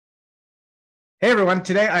Hey everyone,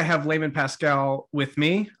 today I have Layman Pascal with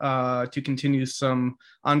me to continue some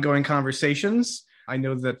ongoing conversations. I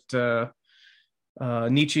know that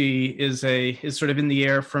Nietzsche is sort of in the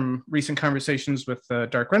air from recent conversations with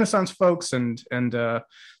Dark Renaissance folks, and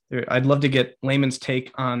I'd love to get Layman's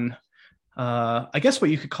take on I guess what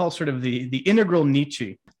you could call sort of the integral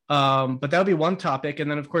Nietzsche. But that'll be one topic, and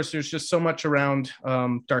then of course there's just so much around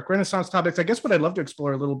Dark Renaissance topics. I guess what I'd love to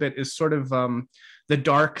explore a little bit is sort of the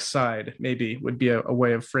dark side. Maybe would be a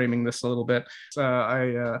way of framing this a little bit.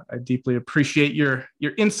 I deeply appreciate your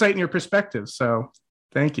insight and your perspective. So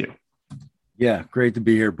thank you. Yeah, great to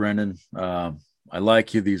be here, Brendan. I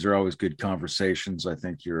like you. These are always good conversations. I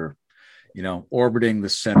think you're, orbiting the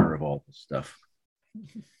center of all this stuff.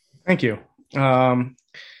 Thank you.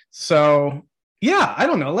 So yeah, I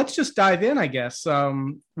don't know. Let's just dive in. I guess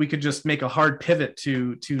we could just make a hard pivot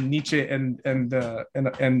to Nietzsche and integral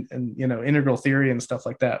theory and stuff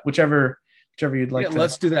like that. Whichever you'd like. Yeah,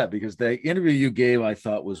 let's do that, because the interview you gave, I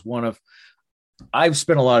thought, was one of. I've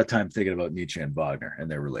spent a lot of time thinking about Nietzsche and Wagner and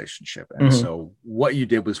their relationship, and so what you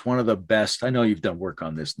did was one of the best. I know you've done work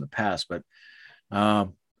on this in the past, but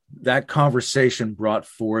that conversation brought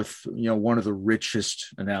forth, one of the richest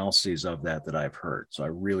analyses of that I've heard. So I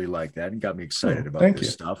really like that and got me excited about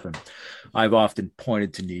this stuff. And I've often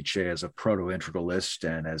pointed to Nietzsche as a proto-integralist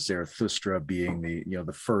and as Zarathustra being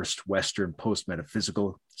the first Western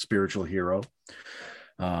post-metaphysical spiritual hero.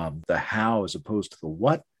 The how as opposed to the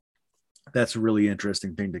what. That's a really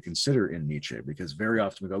interesting thing to consider in Nietzsche, because very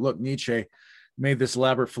often we go, look, Nietzsche made this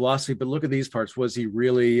elaborate philosophy, but look at these parts. Was he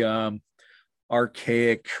really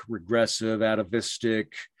archaic, regressive,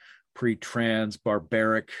 atavistic, pre-trans,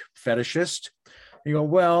 barbaric fetishist? You go,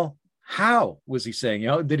 well, how was he saying?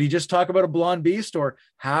 Did he just talk about a blonde beast, or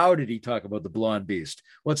how did he talk about the blonde beast?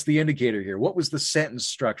 What's the indicator here? What was the sentence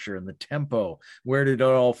structure and the tempo? Where did it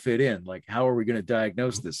all fit in? Like, how are we going to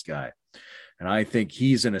diagnose this guy? And I think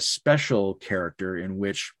he's in a special character in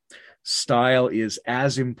which style is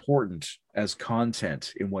as important as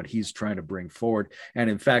content in what he's trying to bring forward, and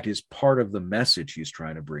in fact is part of the message he's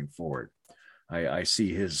trying to bring forward. I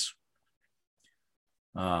see his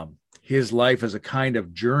life as a kind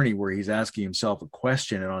of journey where he's asking himself a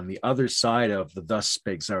question, and on the other side of the Thus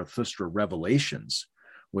Spake Zarathustra revelations,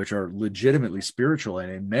 which are legitimately spiritual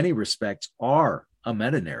and in many respects are a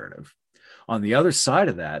meta-narrative, on the other side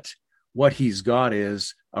of that, what he's got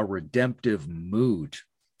is a redemptive mood.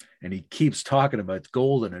 And he keeps talking about it's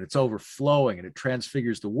golden and it's overflowing and it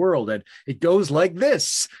transfigures the world. And it goes like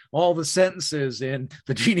this. All the sentences in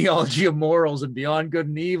the genealogy of morals and beyond good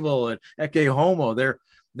and evil and Ecce Homo,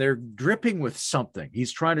 they're dripping with something.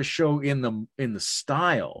 He's trying to show in the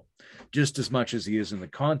style just as much as he is in the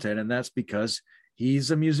content. And that's because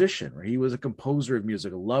he's a musician, or he was a composer of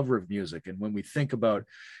music, a lover of music. And when we think about,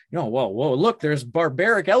 whoa, look, there's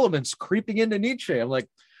barbaric elements creeping into Nietzsche. I'm like,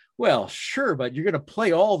 well, sure, but you're going to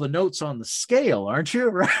play all the notes on the scale, aren't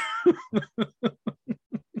you?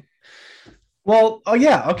 Well, oh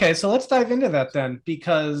yeah, okay. So let's dive into that then,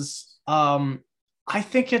 because I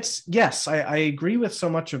think yes, I agree with so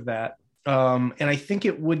much of that, and I think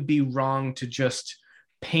it would be wrong to just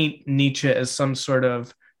paint Nietzsche as some sort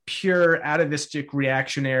of pure atavistic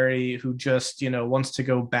reactionary who just wants to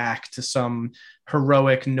go back to some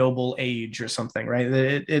heroic noble age or something,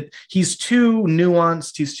 right? He's too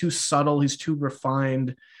nuanced, he's too subtle, he's too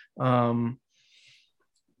refined. So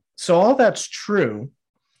all that's true.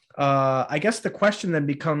 I guess the question then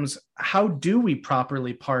becomes, how do we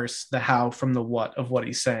properly parse the how from the what of what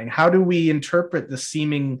he's saying? How do we interpret the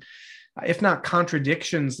seeming, if not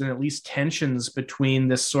contradictions, then at least tensions between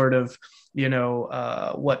this sort of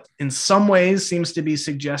what in some ways seems to be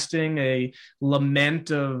suggesting a lament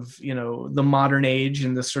of the modern age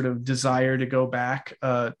and this sort of desire to go back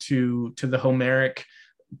to the Homeric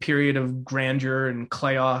period of grandeur and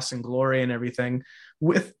chaos and glory and everything,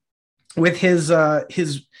 with his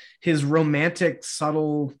romantic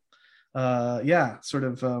subtle sort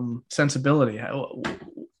of sensibility.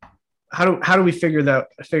 How do we figure out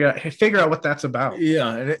what that's about?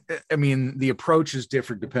 Yeah, I mean, the approach is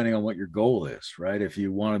different depending on what your goal is, right? If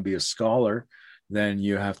you want to be a scholar, then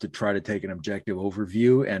you have to try to take an objective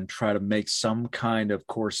overview and try to make some kind of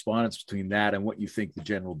correspondence between that and what you think the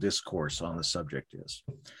general discourse on the subject is.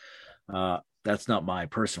 That's not my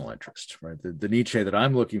personal interest, right? The Nietzsche that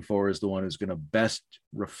I'm looking for is the one who's going to best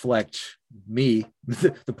reflect me,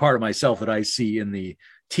 the part of myself that I see in the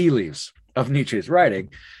tea leaves of Nietzsche's writing,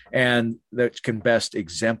 and that can best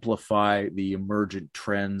exemplify the emergent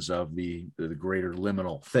trends of the greater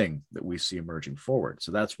liminal thing that we see emerging forward.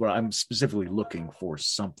 So that's what I'm specifically looking for,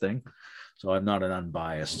 something. So I'm not an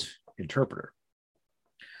unbiased interpreter.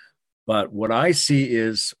 But what I see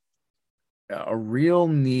is a real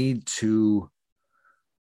need to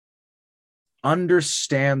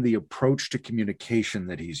understand the approach to communication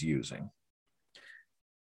that he's using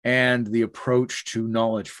and the approach to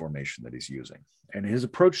knowledge formation that he's using. And his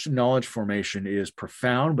approach to knowledge formation is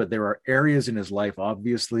profound, but there are areas in his life,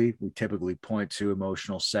 obviously, we typically point to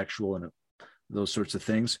emotional, sexual, and those sorts of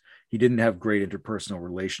things. He didn't have great interpersonal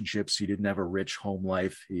relationships. He didn't have a rich home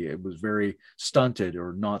life. It was very stunted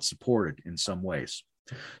or not supported in some ways.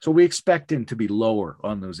 So we expect him to be lower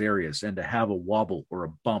on those areas and to have a wobble or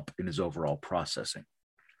a bump in his overall processing,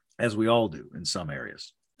 as we all do in some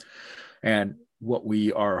areas. And what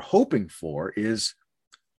we are hoping for is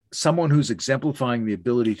someone who's exemplifying the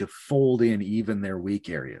ability to fold in even their weak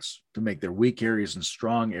areas, to make their weak areas and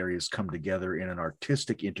strong areas come together in an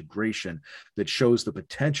artistic integration that shows the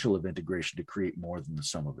potential of integration to create more than the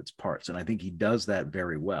sum of its parts. And I think he does that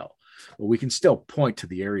very well. But we can still point to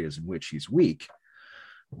the areas in which he's weak,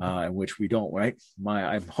 in which we don't, right?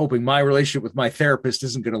 I'm hoping my relationship with my therapist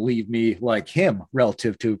isn't going to leave me like him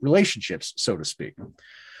relative to relationships, so to speak.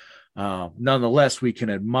 Nonetheless, we can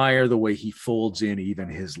admire the way he folds in even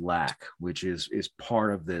his lack, which is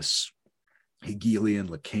part of this Hegelian,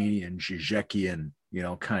 Lacanian, Zizekian,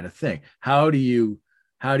 kind of thing. How do you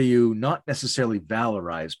not necessarily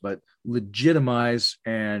valorize, but legitimize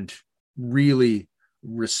and really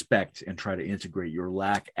respect and try to integrate your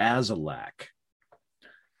lack as a lack?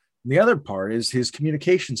 The other part is his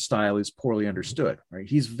communication style is poorly understood, right?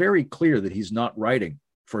 He's very clear that he's not writing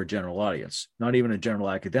for a general audience, not even a general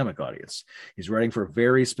academic audience. He's writing for a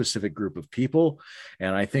very specific group of people.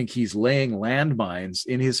 And I think he's laying landmines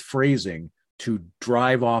in his phrasing to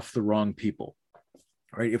drive off the wrong people,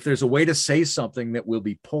 right? If there's a way to say something that will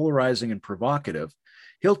be polarizing and provocative,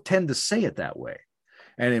 he'll tend to say it that way.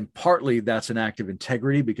 And in partly that's an act of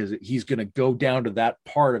integrity because he's going to go down to that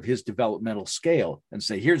part of his developmental scale and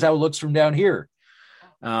say, here's how it looks from down here.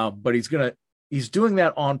 But he's doing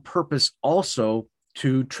that on purpose also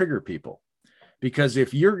to trigger people. Because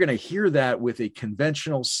if you're going to hear that with a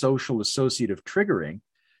conventional social associative triggering,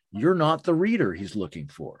 you're not the reader he's looking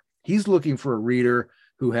for. He's looking for a reader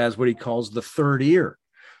who has what he calls the third ear,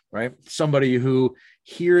 right? Somebody who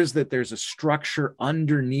hears that there's a structure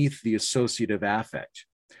underneath the associative affect,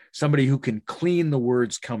 somebody who can clean the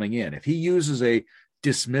words coming in. If he uses a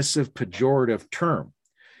dismissive, pejorative term,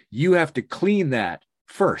 you have to clean that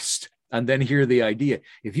first and then hear the idea.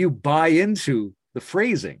 If you buy into the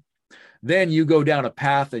phrasing, then you go down a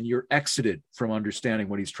path and you're exited from understanding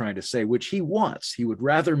what he's trying to say, which he wants. He would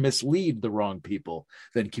rather mislead the wrong people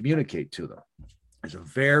than communicate to them. There's a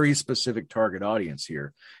very specific target audience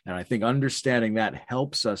here. And I think understanding that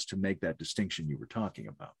helps us to make that distinction you were talking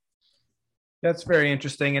about. That's very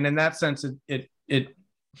interesting. And in that sense,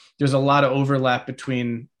 there's a lot of overlap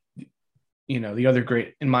between, the other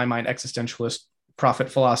great, in my mind, existentialist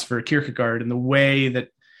prophet philosopher Kierkegaard and the way that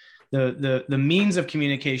the means of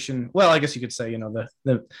communication, well, I guess you could say,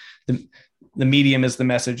 the medium is the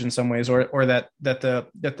message in some ways, or that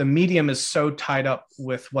the medium is so tied up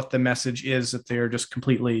with what the message is that they are just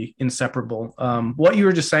completely inseparable. What you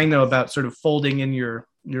were just saying though about sort of folding in your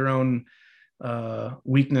own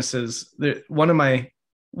weaknesses, one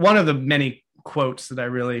of the many quotes that I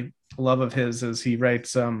really love of his is he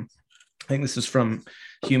writes, I think this is from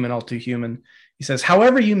Human All Too Human. He says,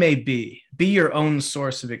 however you may be your own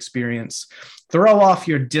source of experience. Throw off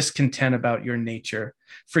your discontent about your nature.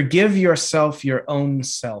 Forgive yourself your own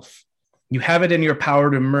self. You have it in your power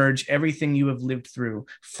to merge everything you have lived through,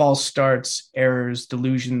 false starts, errors,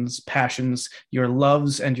 delusions, passions, your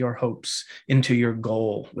loves and your hopes into your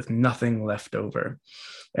goal with nothing left over.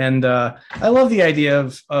 And I love the idea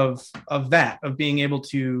of that, of being able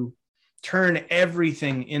to turn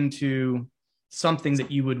everything into something that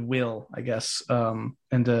you would will, I guess,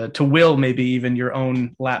 and to will maybe even your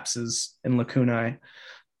own lapses and lacunae.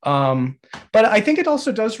 But I think it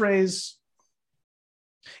also does raise,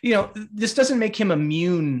 this doesn't make him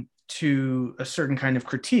immune to a certain kind of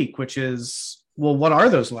critique, which is, well, what are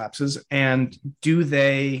those lapses? And do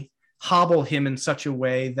they hobble him in such a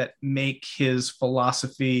way that make his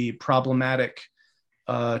philosophy problematic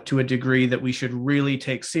to a degree that we should really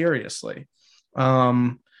take seriously?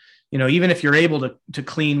 Even if you're able to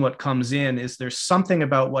clean what comes in, is there something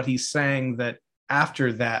about what he's saying that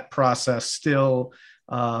after that process still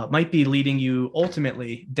might be leading you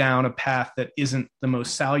ultimately down a path that isn't the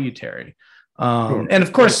most salutary? Sure. And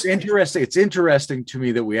of course, it's interesting to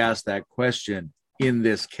me that we asked that question in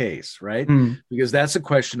this case, right? Because that's a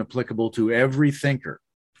question applicable to every thinker.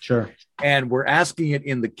 Sure. And we're asking it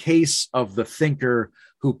in the case of the thinker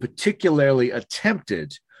who particularly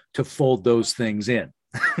attempted to fold those things in.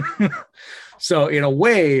 So in a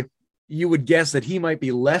way, you would guess that he might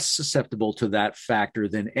be less susceptible to that factor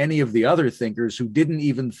than any of the other thinkers who didn't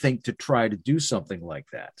even think to try to do something like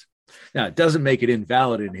that. Now, it doesn't make it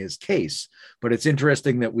invalid in his case, but it's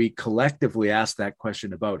interesting that we collectively ask that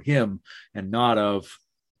question about him and not of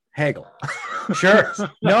Hegel. Sure.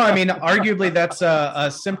 No, I mean, arguably that's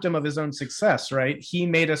a symptom of his own success, right? He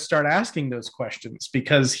made us start asking those questions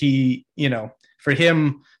because he, for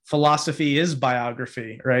him, philosophy is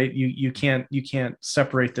biography, right? You can't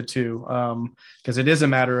separate the two, because it is a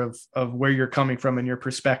matter of where you're coming from and your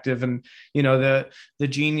perspective. And the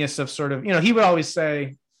genius of sort of, he would always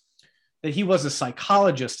say that he was a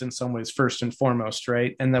psychologist in some ways, first and foremost,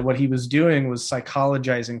 right? And that what he was doing was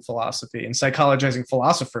psychologizing philosophy and psychologizing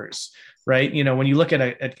philosophers, right? When you look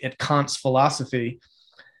at Kant's philosophy,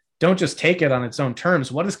 don't just take it on its own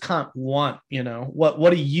terms. What does Kant want?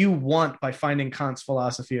 What do you want by finding Kant's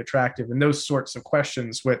philosophy attractive? And those sorts of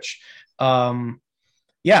questions, which, I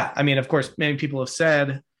mean, of course, many people have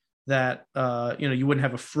said that, you wouldn't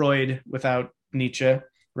have a Freud without Nietzsche,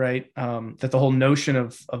 right? That the whole notion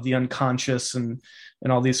of the unconscious and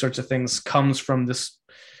all these sorts of things comes from this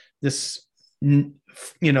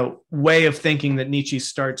way of thinking that Nietzsche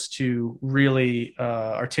starts to really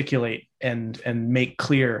articulate and make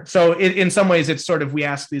clear. So in some ways, it's sort of, we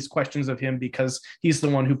ask these questions of him because he's the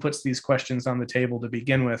one who puts these questions on the table to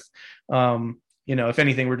begin with. If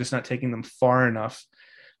anything, we're just not taking them far enough.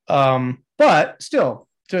 But still,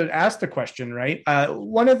 to ask the question, right?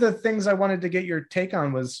 One of the things I wanted to get your take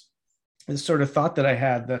on was this sort of thought that I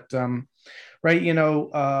had that,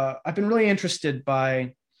 I've been really interested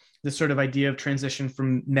by this sort of idea of transition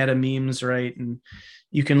from meta memes, right? And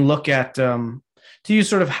you can look at, to use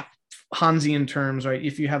sort of Hansian terms, right?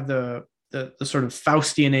 If you have the sort of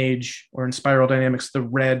Faustian age, or in Spiral Dynamics, the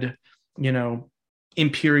red,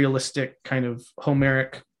 imperialistic kind of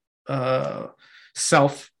Homeric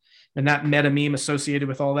self, and that meta meme associated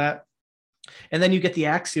with all that. And then you get the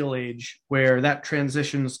axial age, where that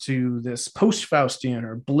transitions to this post-Faustian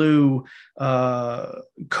or blue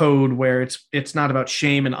code, where it's not about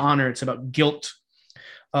shame and honor, it's about guilt.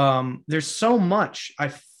 There's so much, I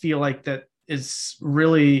feel like, that is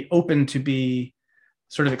really open to be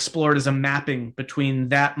sort of explored as a mapping between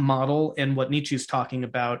that model and what Nietzsche's talking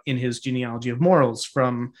about in his Genealogy of Morals,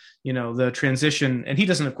 from, the transition. And he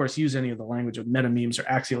doesn't, of course, use any of the language of meta memes or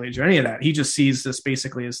axial age or any of that. He just sees this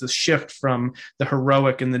basically as this shift from the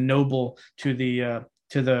heroic and the noble to the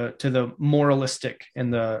moralistic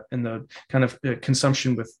and the kind of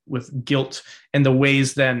consumption with guilt, and the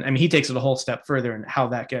ways then, I mean, he takes it a whole step further, and how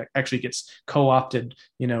that actually gets co-opted,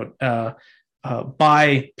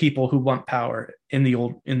 by people who want power in the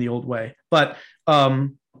old way. But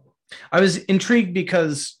I was intrigued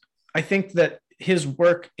because I think that his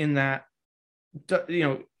work in that,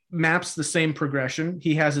 maps the same progression.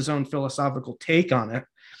 He has his own philosophical take on it.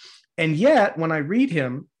 And yet, when I read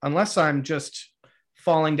him, unless I'm just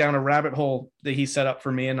falling down a rabbit hole that he set up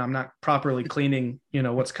for me and I'm not properly cleaning,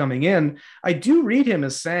 what's coming in, I do read him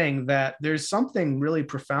as saying that there's something really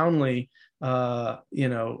profoundly downhill,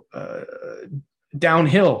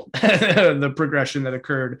 the progression that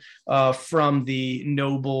occurred from the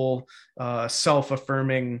noble,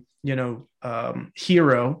 self-affirming,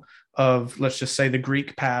 hero of, let's just say, the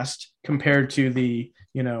Greek past, compared to the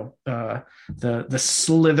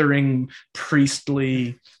slithering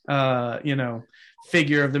priestly,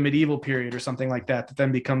 figure of the medieval period or something like that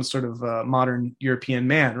then becomes sort of a modern European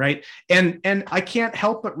man, right? And I can't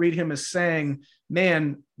help but read him as saying,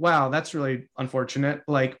 man, wow, that's really unfortunate.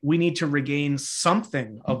 Like, we need to regain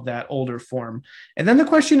something of that older form. And then the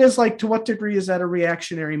question is, like, to what degree is that a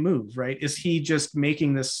reactionary move, right? Is he just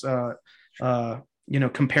making this,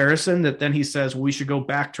 comparison that then he says, well, we should go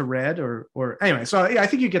back to red, or anyway. So yeah, I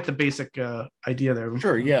think you get the basic idea there.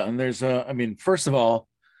 Sure. Yeah. And there's, first of all,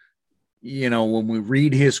 when we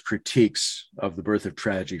read his critiques of The Birth of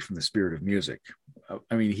Tragedy from the Spirit of Music,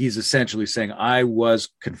 he's essentially saying, I was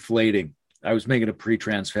making a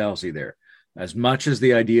pre-trans fallacy there. As much as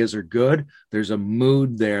the ideas are good, there's a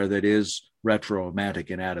mood there that is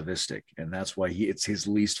retro-romantic and atavistic, and that's why it's his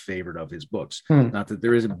least favorite of his books. Not that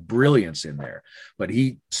there isn't brilliance in there, but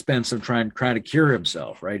he spends some trying to cure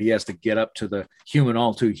himself, right? He has to get up to the human,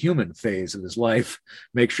 all too human phase of his life,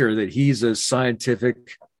 make sure that he's a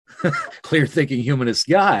scientific, clear-thinking humanist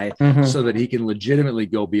guy, so that he can legitimately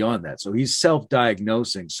go beyond that. So he's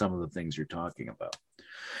self-diagnosing some of the things you're talking about.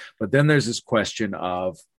 But then there's this question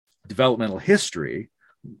of developmental history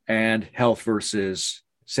and health versus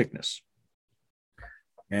sickness.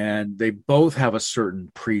 And they both have a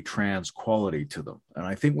certain pre-trans quality to them. And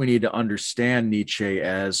I think we need to understand Nietzsche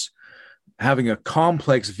as having a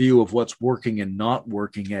complex view of what's working and not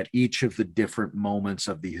working at each of the different moments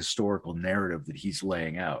of the historical narrative that he's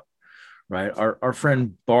laying out. Right. Our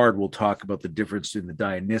friend Bard will talk about the difference in the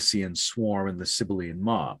Dionysian swarm and the Sibylline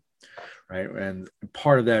mob. Right. And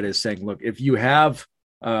part of that is saying, look, if you have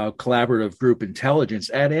collaborative group intelligence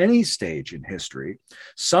at any stage in history,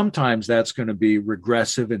 sometimes that's going to be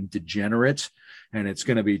regressive and degenerate. And it's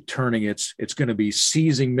going to be it's going to be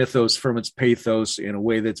seizing mythos from its pathos in a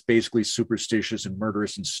way that's basically superstitious and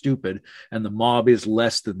murderous and stupid. And the mob is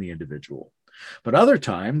less than the individual. But other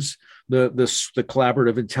times, the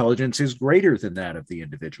collaborative intelligence is greater than that of the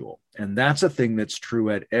individual. And that's a thing that's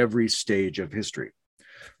true at every stage of history,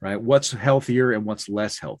 right? What's healthier and what's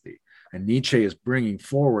less healthy. And Nietzsche is bringing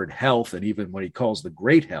forward health, and even what he calls the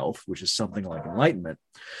great health, which is something like enlightenment,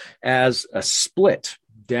 as a split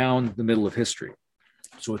down the middle of history.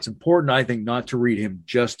 So it's important, I think, not to read him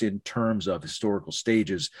just in terms of historical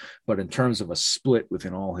stages, but in terms of a split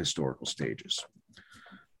within all historical stages.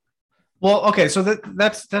 Well, okay, so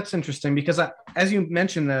that's interesting because as you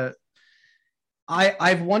mentioned,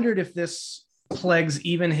 I've wondered if this plagues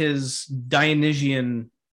even his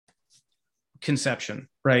Dionysian conception,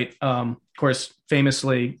 right? Of course,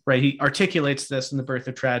 famously, right, he articulates this in The Birth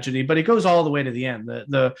of Tragedy, but it goes all the way to the end.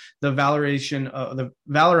 The valorizing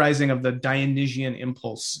of the Dionysian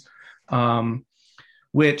impulse,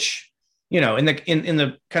 which, you know, in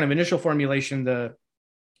the kind of initial formulation,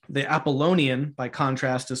 the Apollonian, by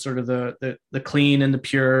contrast, is sort of the clean and the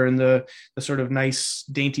pure and the sort of nice,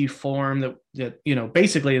 dainty form that you know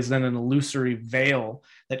basically is then an illusory veil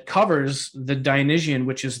that covers the Dionysian,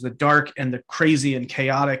 which is the dark and the crazy and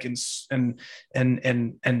chaotic and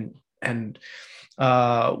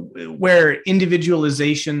where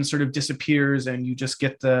individualization sort of disappears and you just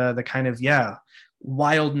get the kind of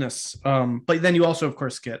wildness. But then you also, of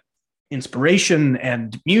course, get inspiration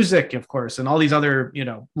and music, of course, and all these other, you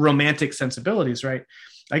know, romantic sensibilities, right?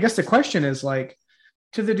 I guess the question is, like,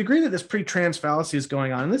 to the degree that this pre-trans fallacy is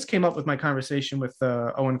going on, and this came up with my conversation with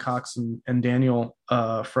Owen Cox and Daniel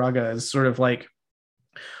Fraga, is sort of like,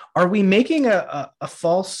 are we making a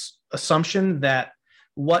false assumption that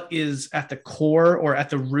what is at the core, or at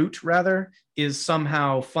the root rather, is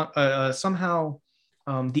somehow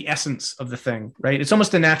the essence of the thing, right? It's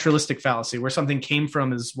almost a naturalistic fallacy where something came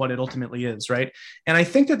from is what it ultimately is, right? And I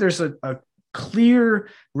think that there's a clear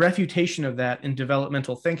refutation of that in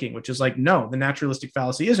developmental thinking, which is like, no, the naturalistic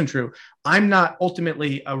fallacy isn't true. I'm not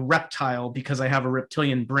ultimately a reptile because I have a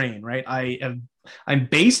reptilian brain, right? I'm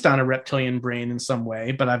based on a reptilian brain in some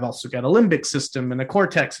way, but I've also got a limbic system and a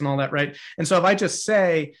cortex and all that, right? And so if I just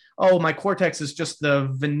say, oh, my cortex is just the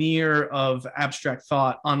veneer of abstract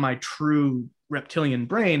thought on my true reptilian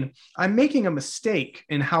brain, I'm making a mistake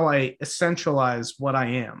in how I essentialize what I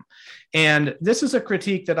am. And this is a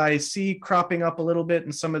critique that I see cropping up a little bit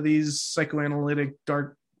in some of these psychoanalytic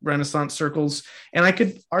dark Renaissance circles. And I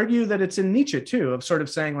could argue that it's in Nietzsche too, of sort of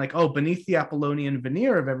saying like, oh, beneath the Apollonian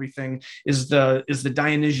veneer of everything is the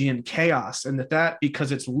Dionysian chaos, and that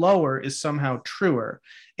because it's lower is somehow truer.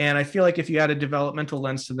 And I feel like if you add a developmental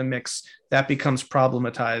lens to the mix, that becomes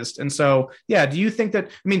problematized. And so, yeah, do you think that, I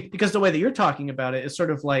mean, because the way that you're talking about it is sort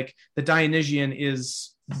of like the Dionysian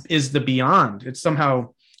is the beyond. It's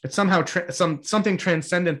somehow something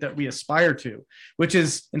transcendent that we aspire to, which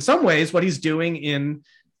is in some ways what he's doing in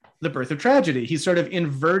The Birth of Tragedy. He's sort of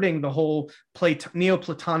inverting the whole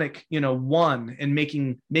Neoplatonic, one, and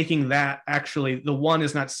making that actually the one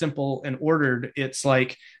is not simple and ordered. It's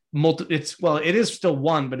like it is still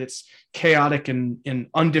one, but it's chaotic and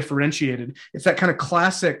undifferentiated. It's that kind of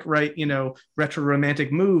classic, right, retro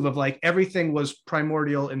romantic move of like everything was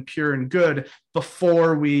primordial and pure and good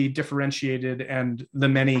before we differentiated and the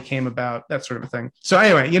many came about, that sort of a thing. So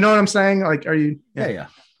anyway, you know what I'm saying? Like, are you? Yeah.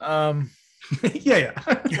 Yeah.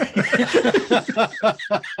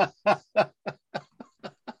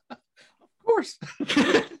 Of course.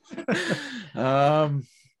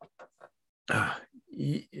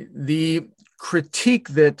 The critique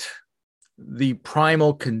that the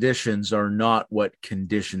primal conditions are not what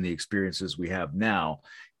condition the experiences we have now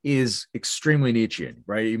is extremely Nietzschean,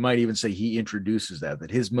 right? You might even say he introduces that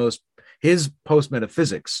his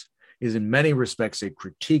post-metaphysics is in many respects a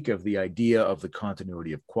critique of the idea of the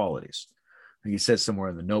continuity of qualities. He says somewhere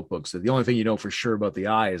in the notebooks that the only thing you know for sure about the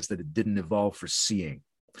eye is that it didn't evolve for seeing,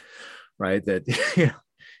 right? That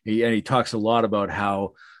he talks a lot about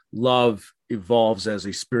how love evolves as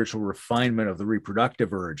a spiritual refinement of the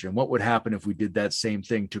reproductive urge. And what would happen if we did that same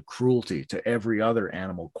thing to cruelty, to every other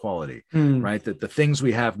animal quality, right? That the things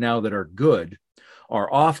we have now that are good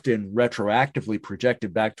are often retroactively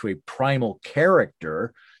projected back to a primal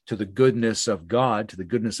character to the goodness of God, to the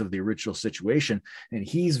goodness of the original situation. And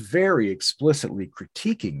he's very explicitly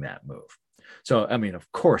critiquing that move. So, I mean,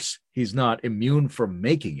 of course, he's not immune from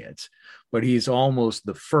making it, but he's almost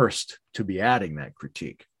the first to be adding that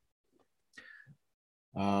critique.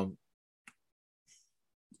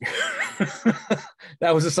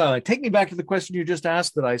 That was a silent. Take me back to the question you just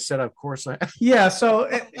asked that I said, of course. Yeah. So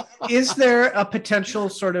is there a potential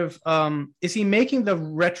sort of, is he making the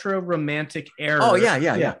retro romantic error? Oh,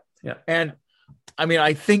 yeah. And I mean,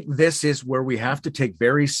 I think this is where we have to take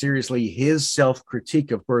very seriously his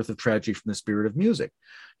self-critique of Birth of Tragedy from the Spirit of Music.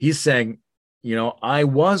 He's saying, you know, I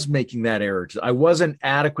was making that error. I wasn't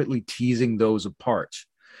adequately teasing those apart.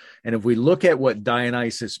 And if we look at what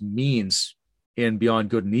Dionysus means in Beyond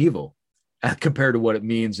Good and Evil, compared to what it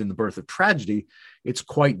means in the Birth of Tragedy, it's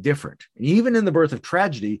quite different. And even in the Birth of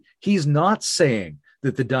Tragedy, he's not saying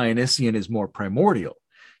that the Dionysian is more primordial.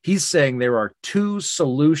 He's saying there are two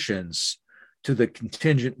solutions to the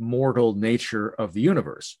contingent mortal nature of the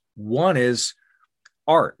universe. One is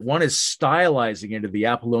art. One is stylizing into the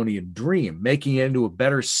Apollonian dream, making it into a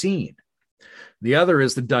better scene. The other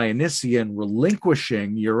is the Dionysian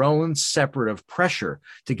relinquishing your own separative pressure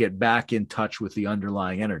to get back in touch with the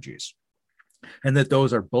underlying energies. And that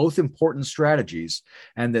those are both important strategies,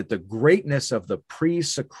 and that the greatness of the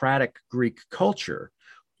pre-Socratic Greek culture,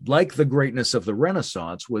 like the greatness of the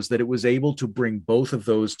Renaissance, was that it was able to bring both of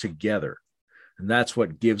those together. And that's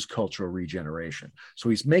what gives cultural regeneration. So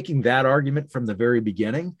he's making that argument from the very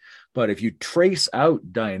beginning. But if you trace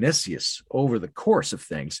out Dionysius over the course of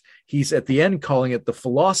things, he's at the end calling it the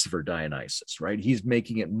philosopher Dionysus, right? He's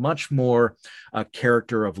making it much more a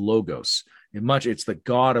character of logos. It's the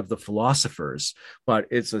god of the philosophers, but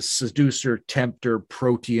it's a seducer, tempter,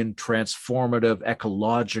 protean, transformative,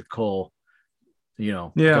 ecological,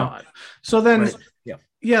 god. So then,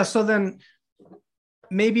 right? So then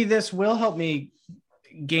maybe this will help me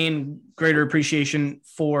gain greater appreciation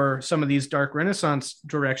for some of these dark Renaissance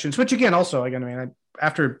directions, which again, also, again,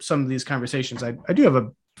 after some of these conversations, I do have a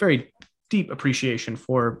very deep appreciation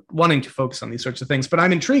for wanting to focus on these sorts of things, but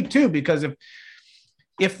I'm intrigued too, because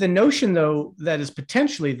if the notion, though, that is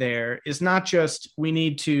potentially there is not just we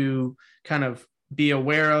need to kind of be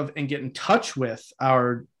aware of and get in touch with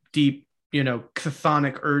our deep,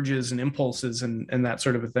 chthonic urges and impulses and that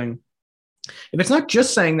sort of a thing. If it's not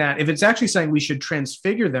just saying that, if it's actually saying we should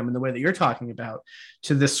transfigure them in the way that you're talking about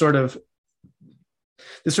to this sort of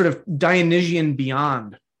Dionysian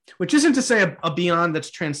beyond, which isn't to say a beyond that's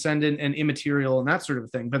transcendent and immaterial and that sort of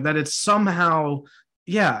thing, but that it's somehow,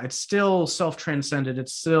 it's still self-transcendent.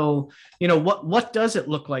 It's still, what does it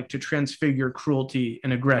look like to transfigure cruelty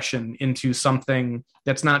and aggression into something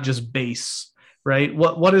that's not just base, right?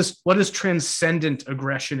 What does transcendent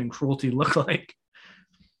aggression and cruelty look like?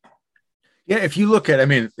 Yeah, if you look at,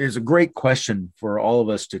 there's a great question for all of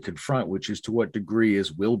us to confront, which is to what degree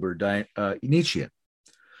is Wilber Nietzschean,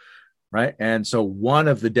 right? And so one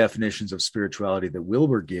of the definitions of spirituality that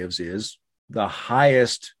Wilber gives is the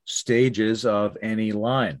highest stages of any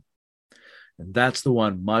line. And that's the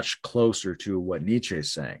one much closer to what Nietzsche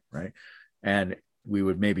is saying, right? And we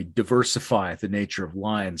would maybe diversify the nature of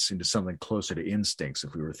lines into something closer to instincts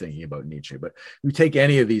if we were thinking about Nietzsche. But we take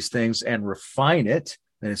any of these things and refine it,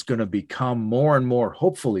 then it's going to become more and more,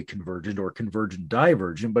 hopefully, convergent or convergent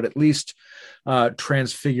divergent, but at least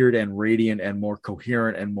transfigured and radiant and more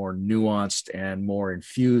coherent and more nuanced and more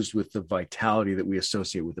infused with the vitality that we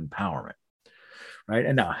associate with empowerment. Right.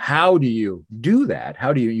 And now, how do you do that?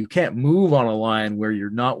 You can't move on a line where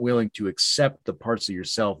you're not willing to accept the parts of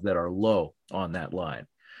yourself that are low on that line.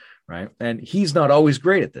 Right. And he's not always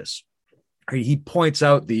great at this. He points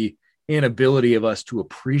out the inability of us to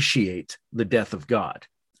appreciate the death of God.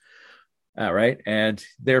 Right. And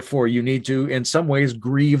therefore, you need to, in some ways,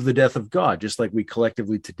 grieve the death of God, just like we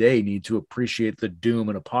collectively today need to appreciate the doom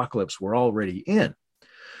and apocalypse we're already in.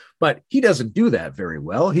 But he doesn't do that very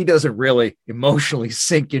well. He doesn't really emotionally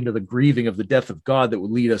sink into the grieving of the death of God that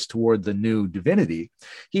would lead us toward the new divinity.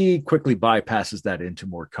 He quickly bypasses that into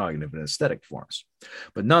more cognitive and aesthetic forms.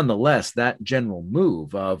 But nonetheless, that general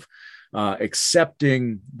move of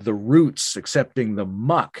accepting the roots, accepting the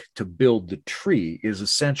muck to build the tree is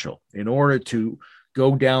essential. In order to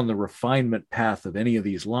go down the refinement path of any of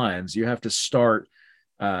these lines, you have to start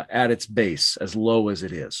at its base, as low as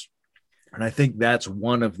it is. And I think that's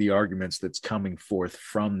one of the arguments that's coming forth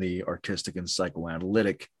from the artistic and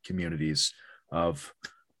psychoanalytic communities of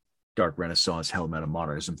Dark Renaissance, Hell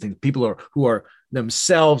Metamodernism. People who are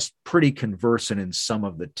themselves pretty conversant in some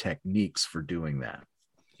of the techniques for doing that.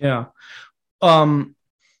 Yeah.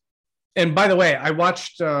 And by the way, I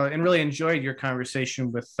watched and really enjoyed your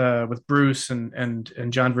conversation with Bruce and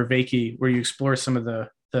John Vervaeke, where you explore some of the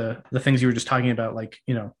things you were just talking about, like,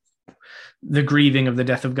 you know, the grieving of the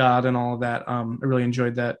death of God and all of that. I really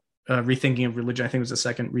enjoyed that. Rethinking of religion. I think it was the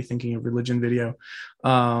second rethinking of religion video.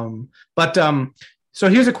 But so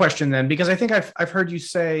here's a question then, because I think I've heard you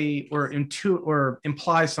say or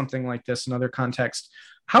imply something like this in other contexts.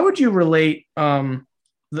 How would you relate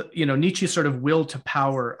Nietzsche's sort of will to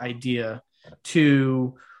power idea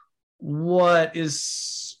to what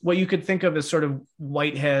you could think of as sort of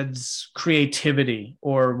Whitehead's creativity,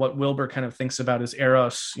 or what Wilber kind of thinks about as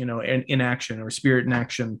eros, you know, in action, or spirit in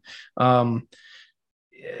action?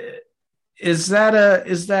 Is that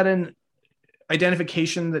an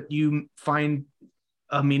identification that you find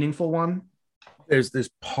a meaningful one? There's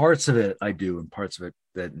parts of it I do, and parts of it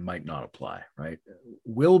that might not apply, right?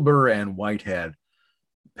 Wilber and Whitehead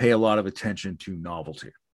pay a lot of attention to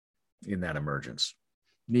novelty in that emergence.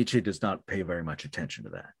 Nietzsche does not pay very much attention to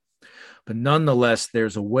that. But nonetheless,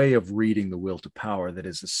 there's a way of reading the will to power that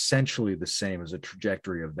is essentially the same as a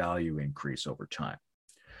trajectory of value increase over time,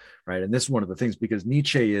 right? And this is one of the things, because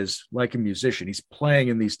Nietzsche is like a musician. He's playing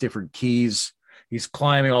in these different keys. He's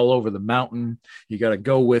climbing all over the mountain. You got to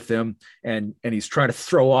go with him, and he's trying to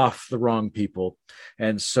throw off the wrong people.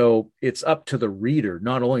 And so it's up to the reader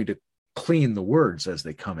not only to clean the words as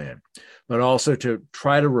they come in, but also to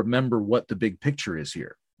try to remember what the big picture is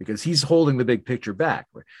here, because he's holding the big picture back.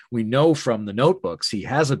 We know from the notebooks he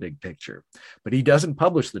has a big picture, but he doesn't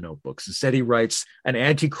publish the notebooks. Instead, he writes an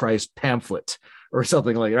Antichrist pamphlet or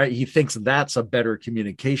something like that. Right? He thinks that's a better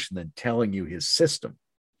communication than telling you his system.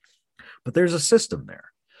 But there's a system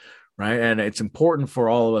there, right? And it's important for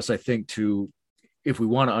all of us, I think, to, if we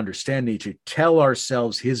want to understand Nietzsche, tell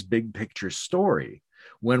ourselves his big picture story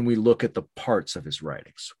when we look at the parts of his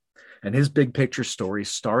writings. And his big picture story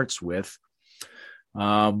starts with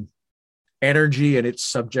energy and its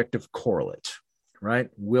subjective correlate, right?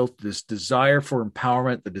 This desire for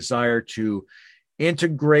empowerment, the desire to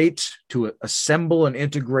integrate, to assemble and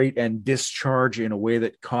integrate and discharge in a way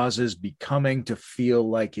that causes becoming to feel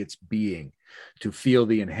like it's being, to feel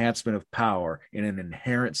the enhancement of power in an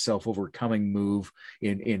inherent self-overcoming move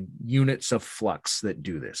in units of flux that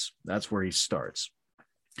do this. That's where he starts.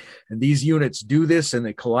 And these units do this, and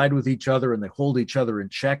they collide with each other, and they hold each other in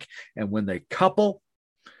check. And when they couple,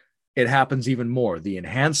 it happens even more. The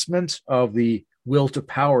enhancement of the will to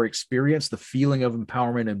power experience, the feeling of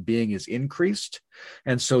empowerment and being, is increased.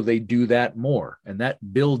 And so they do that more. And that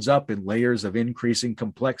builds up in layers of increasing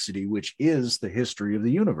complexity, which is the history of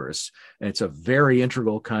the universe. And it's a very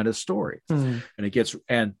integral kind of story. And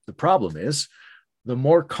the problem is, the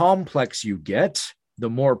more complex you get, the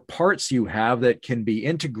more parts you have that can be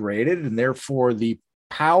integrated, and therefore the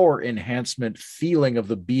power enhancement feeling of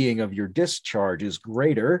the being of your discharge is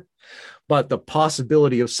greater, but the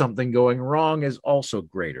possibility of something going wrong is also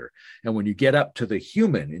greater. And when you get up to the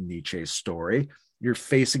human in Nietzsche's story, you're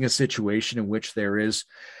facing a situation in which there is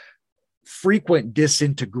frequent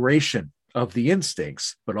disintegration of the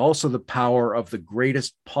instincts, but also the power of the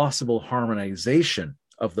greatest possible harmonization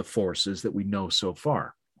of the forces that we know so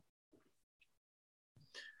far.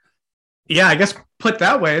 Yeah, I guess put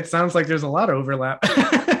that way, it sounds like there's a lot of overlap.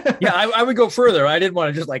 Yeah, I would go further. I didn't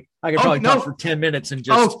want to just I could probably talk for 10 minutes and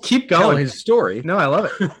just keep going. Tell his story. No, I love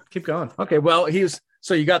it. Keep going. Okay, well,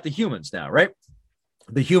 so you got the humans now, right?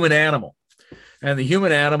 The human animal. And the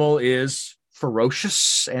human animal is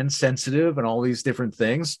ferocious and sensitive and all these different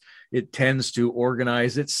things. It tends to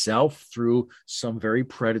organize itself through some very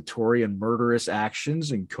predatory and murderous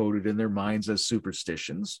actions encoded in their minds as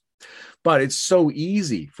superstitions. But it's so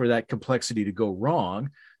easy for that complexity to go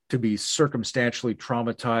wrong, to be circumstantially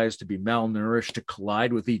traumatized, to be malnourished, to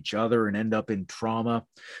collide with each other and end up in trauma,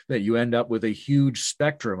 that you end up with a huge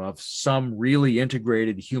spectrum of some really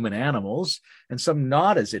integrated human animals and some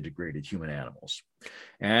not as integrated human animals.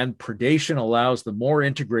 And predation allows the more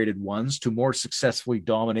integrated ones to more successfully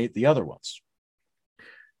dominate the other ones.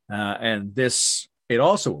 It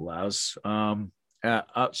also allows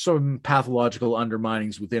some pathological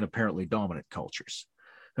underminings within apparently dominant cultures.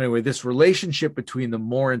 Anyway, this relationship between the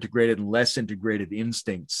more integrated and less integrated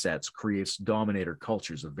instinct sets creates dominator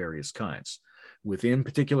cultures of various kinds, within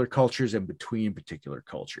particular cultures and between particular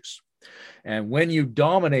cultures. And when you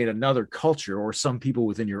dominate another culture, or some people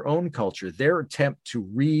within your own culture, their attempt to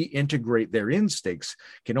reintegrate their instincts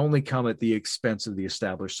can only come at the expense of the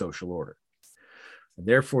established social order. And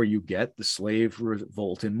therefore, you get the slave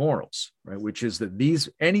revolt in morals, right? Which is that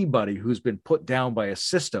anybody who's been put down by a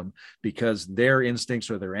system because their instincts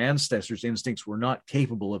or their ancestors' instincts were not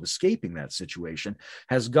capable of escaping that situation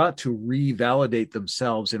has got to revalidate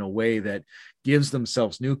themselves in a way that gives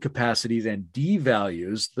themselves new capacities and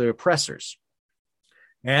devalues the oppressors.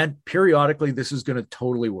 And periodically, this is going to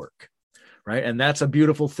totally work. Right. And that's a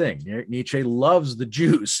beautiful thing. Nietzsche loves the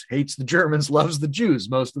Jews, hates the Germans, loves the Jews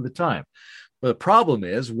most of the time. But the problem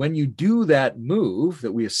is when you do that move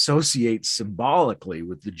that we associate symbolically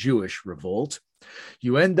with the Jewish revolt,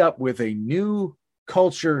 you end up with a new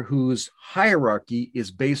culture whose hierarchy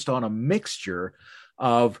is based on a mixture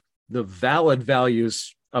of the valid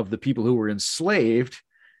values of the people who were enslaved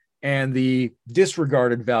and the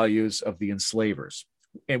disregarded values of the enslavers,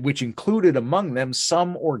 and which included among them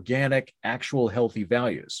some organic, actual healthy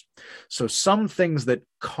values. So some things that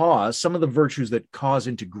some of the virtues that cause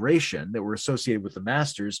integration that were associated with the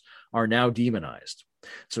masters are now demonized.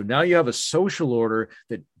 So now you have a social order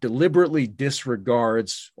that deliberately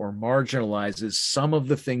disregards or marginalizes some of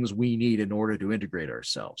the things we need in order to integrate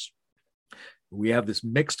ourselves. We have this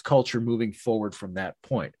mixed culture moving forward from that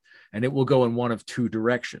point, and it will go in one of two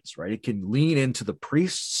directions, right? It can lean into the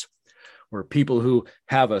priests, or people who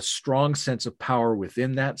have a strong sense of power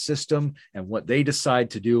within that system. And what they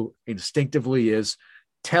decide to do instinctively is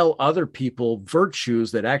tell other people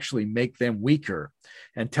virtues that actually make them weaker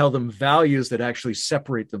and tell them values that actually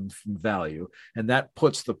separate them from value. And that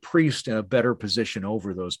puts the priest in a better position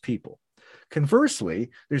over those people.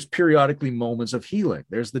 Conversely, there's periodically moments of healing.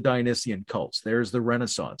 There's the Dionysian cults. There's the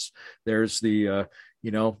Renaissance. There's the,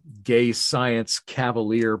 gay science,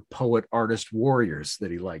 cavalier, poet, artist, warriors that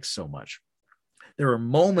he likes so much. There are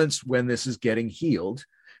moments when this is getting healed,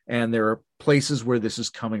 and there are places where this is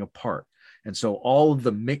coming apart. And so all of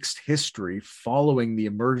the mixed history following the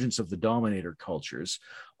emergence of the dominator cultures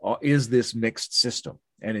is this mixed system.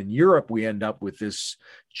 And in Europe, we end up with this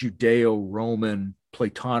Judeo-Roman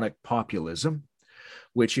Platonic populism,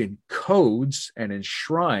 which encodes and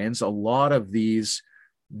enshrines a lot of these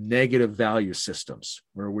negative value systems,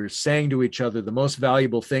 where we're saying to each other, the most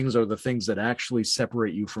valuable things are the things that actually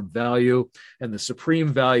separate you from value, and the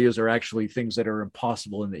supreme values are actually things that are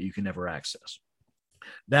impossible and that you can never access.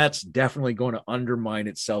 That's definitely going to undermine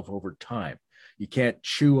itself over time. The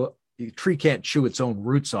tree can't chew its own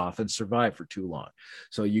roots off and survive for too long.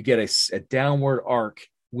 So you get a downward arc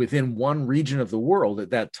within one region of the world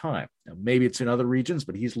at that time. Now, maybe it's in other regions,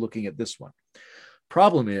 but he's looking at this one.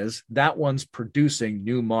 Problem is that one's producing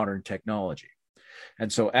new modern technology. And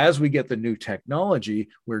so as we get the new technology,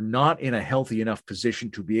 we're not in a healthy enough position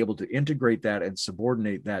to be able to integrate that and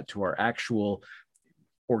subordinate that to our actual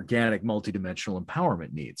organic multidimensional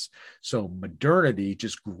empowerment needs. So modernity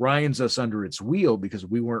just grinds us under its wheel because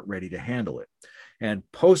we weren't ready to handle it. And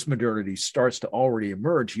post-modernity starts to already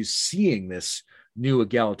emerge. He's seeing this new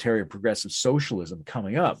egalitarian progressive socialism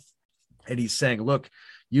coming up. And he's saying, look,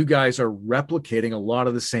 you guys are replicating a lot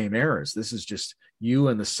of the same errors. This is just you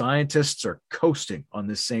and the scientists are coasting on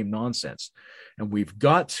this same nonsense. And we've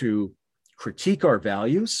got to critique our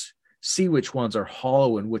values, see which ones are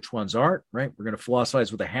hollow and which ones aren't, right? We're going to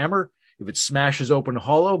philosophize with a hammer. If it smashes open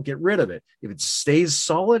hollow, get rid of it. If it stays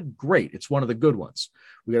solid, great. It's one of the good ones.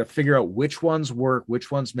 We got to figure out which ones work,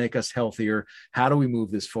 which ones make us healthier. How do we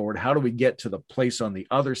move this forward? How do we get to the place on the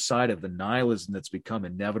other side of the nihilism that's become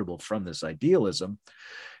inevitable from this idealism?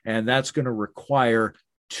 And that's going to require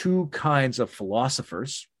two kinds of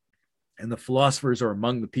philosophers. And the philosophers are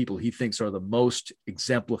among the people he thinks are the most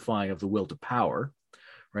exemplifying of the will to power,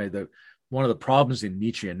 right? One of the problems in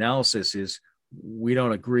Nietzsche analysis is we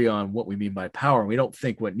don't agree on what we mean by power. And we don't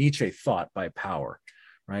think what Nietzsche thought by power.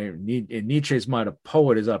 Right? In Nietzsche's mind, a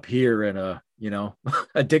poet is up here and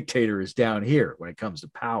a dictator is down here when it comes to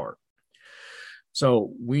power.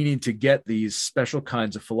 So we need to get these special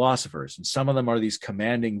kinds of philosophers. And some of them are these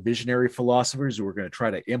commanding visionary philosophers who are going to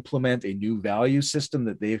try to implement a new value system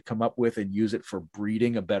that they've come up with and use it for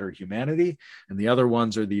breeding a better humanity. And the other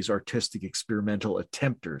ones are these artistic experimental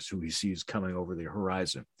attempters who he sees coming over the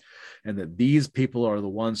horizon. And that these people are the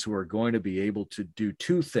ones who are going to be able to do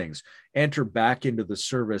two things: enter back into the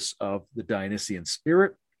service of the Dionysian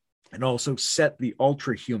spirit, and also set the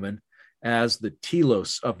ultra-human as the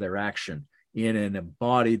telos of their action in an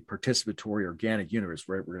embodied, participatory, organic universe,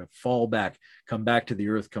 right? We're going to fall back, come back to the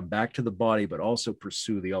earth, come back to the body, but also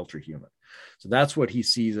pursue the ultra-human. So that's what he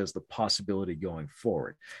sees as the possibility going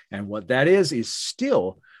forward. And what that is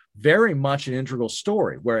still very much an integral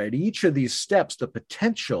story, where at each of these steps, the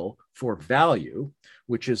potential for value,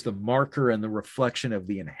 which is the marker and the reflection of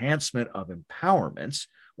the enhancement of empowerment,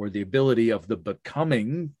 or the ability of the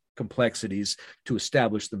becoming complexities to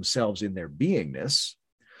establish themselves in their beingness.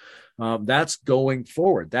 That's going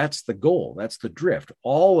forward. That's the goal. That's the drift.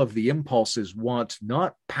 All of the impulses want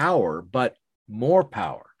not power, but more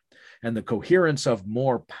power. And the coherence of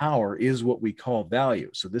more power is what we call value.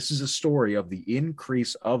 So this is a story of the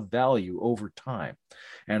increase of value over time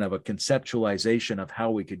and of a conceptualization of how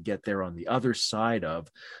we could get there on the other side of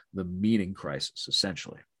the meaning crisis,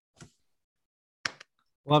 essentially.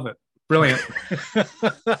 Love it. Brilliant.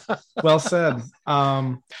 Well said.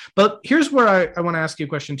 But here's where I want to ask you a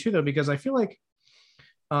question too, though, because I feel like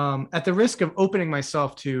at the risk of opening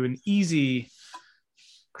myself to an easy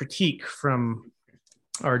critique from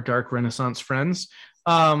our dark Renaissance friends,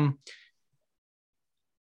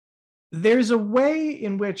 there's a way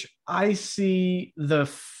in which I see the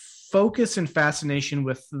focus and fascination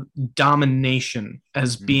with domination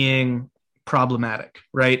as being problematic,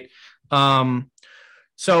 right?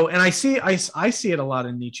 So, and I see it a lot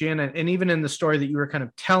in Nietzsche, and even in the story that you were kind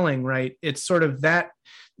of telling, right? It's sort of that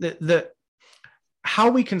the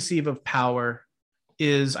how we conceive of power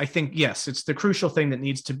is, I think, yes, it's the crucial thing that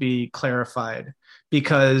needs to be clarified,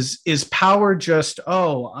 because is power just,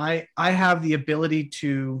 oh, I have the ability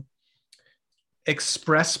to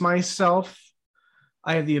express myself,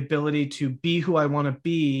 I have the ability to be who I want to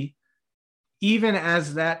be, even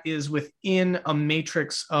as that is within a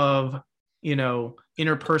matrix of,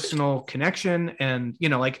 interpersonal connection and,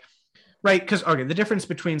 like, right? Because, okay, the difference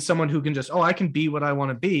between someone who can just, oh, I can be what I want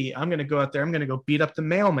to be, I'm going to go out there, I'm going to go beat up the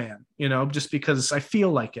mailman, just because I feel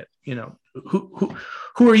like it, who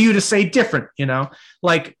are you to say different,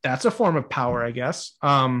 like that's a form of power, I guess.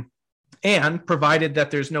 And provided that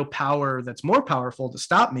there's no power that's more powerful to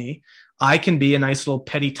stop me, I can be a nice little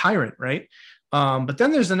petty tyrant, right? But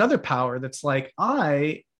then there's another power that's like,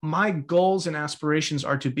 my goals and aspirations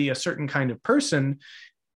are to be a certain kind of person.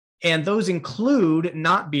 And those include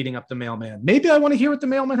not beating up the mailman. Maybe I want to hear what the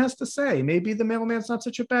mailman has to say. Maybe the mailman's not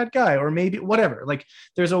such a bad guy, or maybe whatever. Like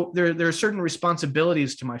there are certain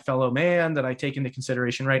responsibilities to my fellow man that I take into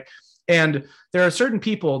consideration, right? And there are certain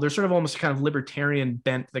people, there's sort of almost a kind of libertarian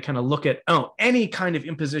bent that kind of look at, any kind of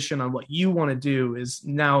imposition on what you want to do is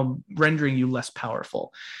now rendering you less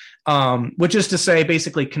powerful. Which is to say,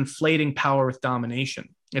 basically conflating power with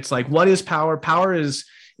domination. It's like, what is power? Power is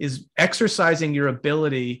exercising your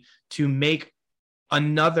ability to make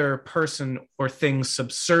another person or thing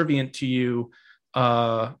subservient to you,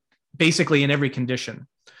 basically in every condition.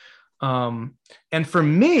 And for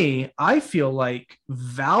me, I feel like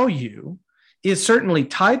value is certainly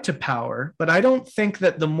tied to power, but I don't think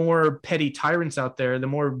that the more petty tyrants out there, the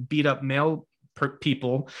more beat up male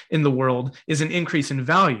people in the world is an increase in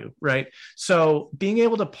value, right? So being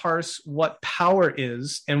able to parse what power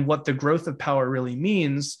is and what the growth of power really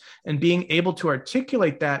means, and being able to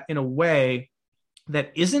articulate that in a way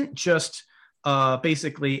that isn't just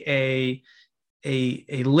basically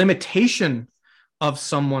a limitation of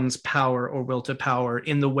someone's power or will to power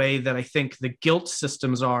in the way that I think the guilt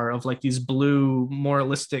systems are of like these blue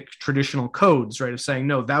moralistic traditional codes, right? Of saying,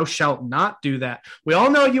 no, thou shalt not do that. We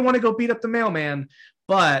all know you want to go beat up the mailman,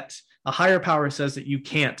 but a higher power says that you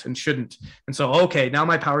can't and shouldn't. And so, okay, now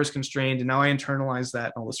my power is constrained and now I internalize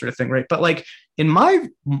that and all this sort of thing, right? But like in my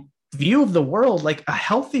view of the world, like a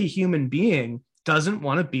healthy human being doesn't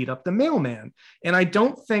want to beat up the mailman. And I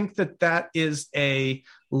don't think that is a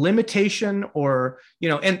limitation or,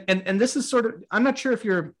 and this is sort of, I'm not sure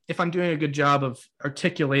if I'm doing a good job of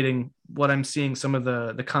articulating what I'm seeing, some of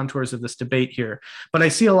the contours of this debate here, but I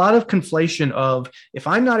see a lot of conflation of, if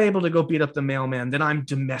I'm not able to go beat up the mailman, then I'm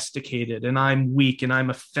domesticated and I'm weak and I'm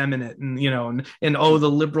effeminate and, the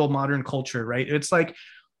liberal modern culture, right? It's like,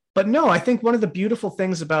 but no, I think one of the beautiful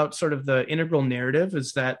things about sort of the integral narrative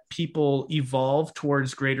is that people evolve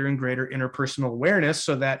towards greater and greater interpersonal awareness,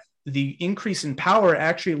 so that the increase in power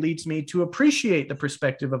actually leads me to appreciate the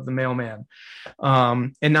perspective of the mailman,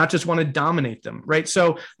 and not just want to dominate them, right?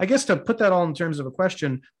 So I guess to put that all in terms of a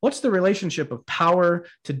question, what's the relationship of power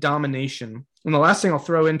to domination? And the last thing I'll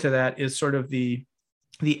throw into that is sort of the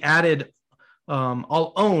added,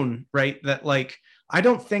 I'll own, right? That like,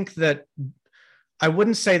 I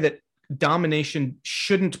wouldn't say that domination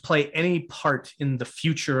shouldn't play any part in the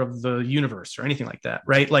future of the universe or anything like that,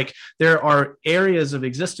 right? Like there are areas of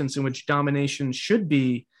existence in which domination should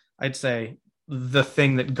be, I'd say, the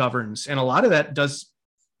thing that governs. And a lot of that does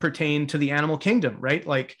pertain to the animal kingdom, right?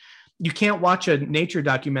 Like you can't watch a nature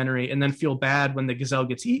documentary and then feel bad when the gazelle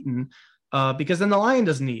gets eaten, because then the lion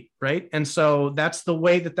doesn't eat, right? And so that's the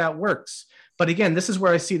way that works. But again, this is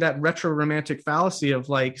where I see that retro romantic fallacy of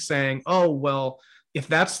like saying, oh, well, if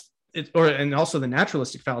that's and also the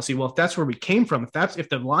naturalistic fallacy. Well, if that's where we came from, if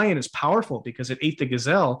the lion is powerful because it ate the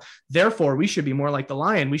gazelle, therefore we should be more like the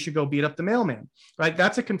lion. We should go beat up the mailman, right?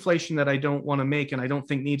 That's a conflation that I don't want to make, and I don't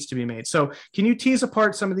think needs to be made. So can you tease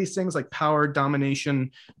apart some of these things like power,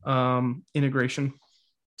 domination, integration?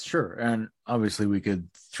 Sure. And obviously we could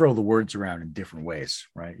throw the words around in different ways,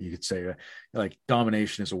 right? You could say like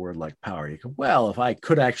domination is a word like power. You could, well, if I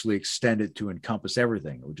could actually extend it to encompass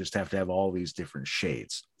everything, it would just have to have all these different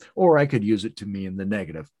shades. Or I could use it to mean the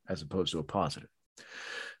negative as opposed to a positive.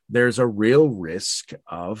 There's a real risk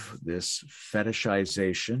of this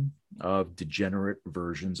fetishization of degenerate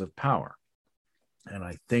versions of power. And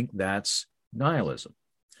I think that's nihilism,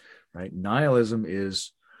 right? Nihilism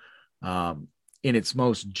is, in its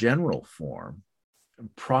most general form,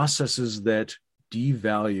 processes that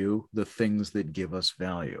devalue the things that give us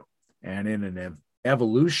value. And in an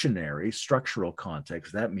evolutionary structural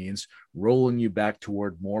context, that means rolling you back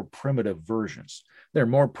toward more primitive versions. They're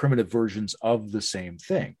more primitive versions of the same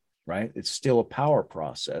thing, right? It's still a power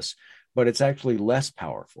process, but it's actually less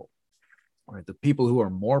powerful. Right? The people who are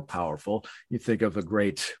more powerful, you think of a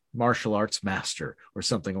great martial arts master or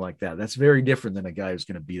something like that. That's very different than a guy who's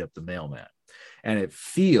going to beat up the mailman. And it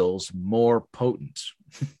feels more potent,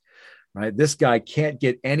 right? This guy can't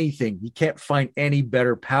get anything. He can't find any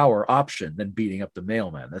better power option than beating up the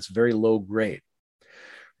mailman. That's very low grade,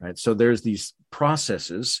 right? So there's these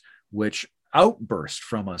processes which outburst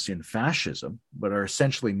from us in fascism, but are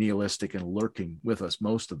essentially nihilistic and lurking with us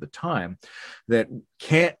most of the time, that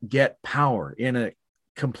can't get power in a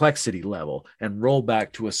complexity level and roll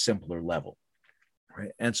back to a simpler level.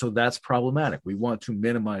 Right? And so that's problematic. We want to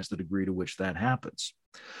minimize the degree to which that happens.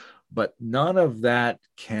 But none of that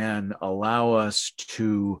can allow us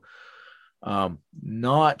to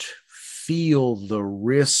not feel the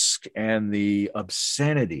risk and the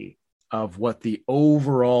obscenity of what the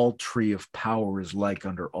overall tree of power is like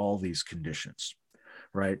under all these conditions.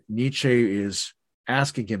 Right? Nietzsche is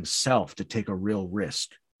asking himself to take a real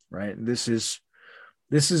risk. Right? This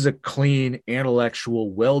is a clean,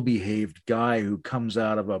 intellectual, well-behaved guy who comes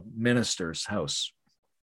out of a minister's house,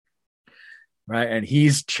 right? And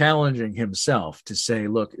he's challenging himself to say,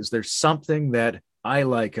 look, is there something that I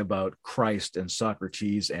like about Christ and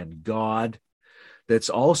Socrates and God that's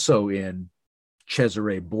also in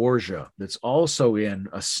Cesare Borgia, that's also in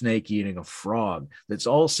a snake eating a frog, that's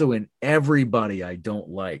also in everybody I don't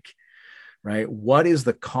like, right? What is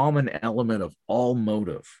the common element of all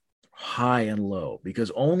motive? High and low,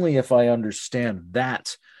 because only if I understand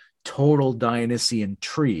that total Dionysian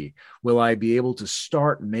tree will I be able to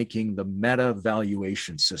start making the meta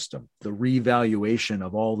valuation system. The revaluation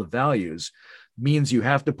of all the values means you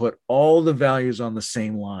have to put all the values on the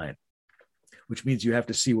same line, which means you have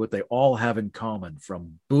to see what they all have in common,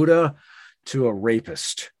 from Buddha to a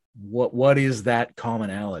rapist. What is that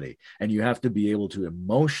commonality? And you have to be able to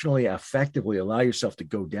emotionally, effectively allow yourself to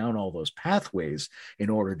go down all those pathways in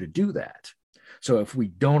order to do that. So if we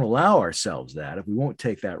don't allow ourselves that, if we won't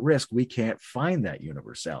take that risk, we can't find that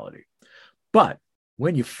universality. But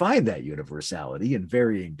when you find that universality in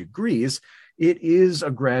varying degrees, it is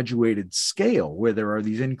a graduated scale where there are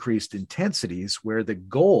these increased intensities where the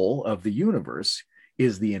goal of the universe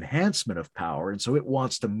is the enhancement of power. And so it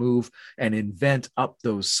wants to move and invent up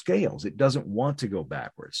those scales. It doesn't want to go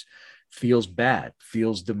backwards. Feels bad,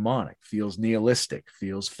 feels demonic, feels nihilistic,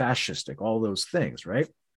 feels fascistic, all those things, right?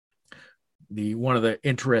 One of the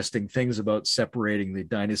interesting things about separating the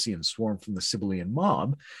Dionysian swarm from the Sibylline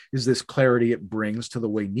mob is this clarity it brings to the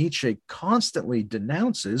way Nietzsche constantly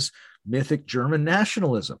denounces mythic German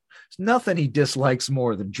nationalism. There's nothing he dislikes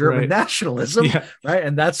more than German nationalism, right?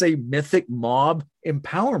 And that's a mythic mob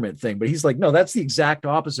empowerment thing. But he's like, no, that's the exact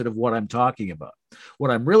opposite of what I'm talking about.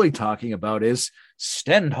 What I'm really talking about is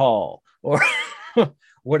Stendhal or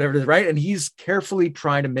whatever it is, right? And he's carefully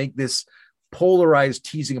trying to make this polarized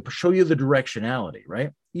teasing and show you the directionality, right?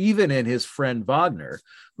 Even in his friend Wagner,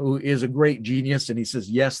 who is a great genius, and he says,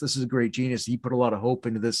 yes, this is a great genius. He put a lot of hope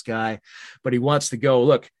into this guy, but he wants to go,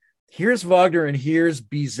 look, here's Wagner and here's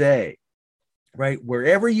Bizet, right?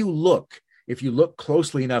 Wherever you look, if you look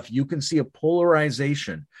closely enough, you can see a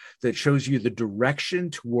polarization that shows you the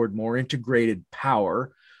direction toward more integrated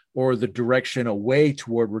power or the direction away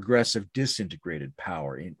toward regressive disintegrated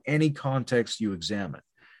power in any context you examine.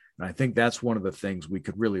 And I think that's one of the things we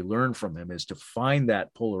could really learn from him, is to find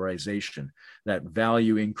that polarization, that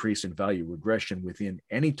value increase and value regression within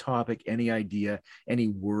any topic, any idea, any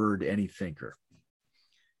word, any thinker.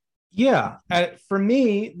 Yeah, for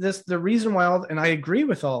me, the reason why, and I agree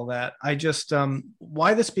with all that, I just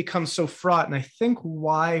why this becomes so fraught, and I think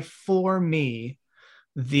why for me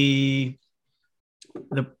the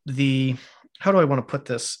the how do I want to put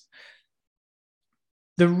this?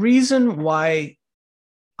 The reason why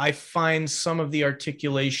I find some of the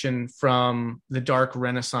articulation from the Dark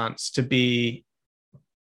Renaissance to be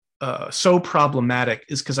so problematic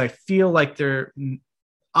is because I feel like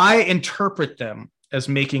I interpret them as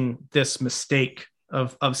making this mistake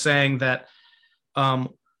of saying that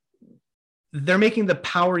they're making the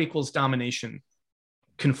power equals domination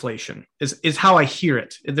conflation is how I hear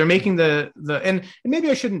it. They're making and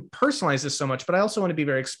maybe I shouldn't personalize this so much, but I also want to be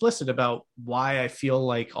very explicit about why I feel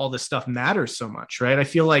like all this stuff matters so much, right? I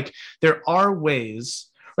feel like there are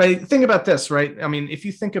ways, right? Think about this, right? I mean, if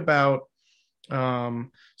you think about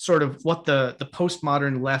sort of what the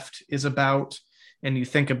postmodern left is about, and you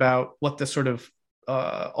think about what the sort of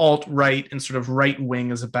alt-right and sort of right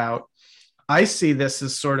wing is about, I see this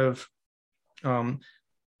as sort of the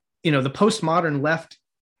postmodern left,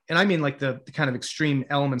 and I mean like the kind of extreme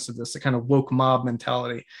elements of this, the kind of woke mob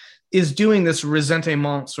mentality, is doing this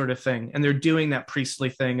resentment sort of thing, and they're doing that priestly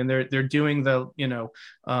thing, and they're doing the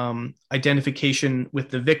identification with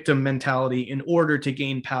the victim mentality in order to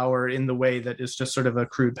gain power in the way that is just sort of a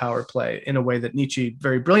crude power play, in a way that Nietzsche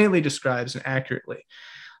very brilliantly describes and accurately.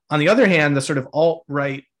 On the other hand, the sort of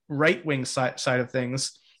alt-right, right-wing side of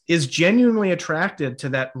things is genuinely attracted to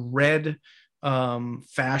that red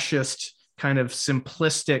fascist kind of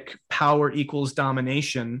simplistic power equals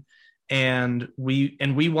domination, and we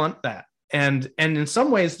want that, and in some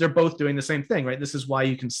ways they're both doing the same thing, right? This is why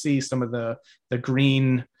you can see some of the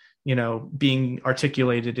green being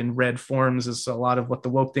articulated in red forms is a lot of what the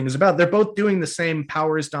woke thing is about. They're both doing the same.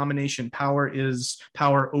 Power is domination. Power is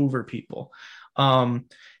power over people.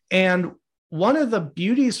 And one of the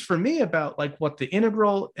beauties for me about like what the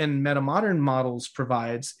integral and metamodern models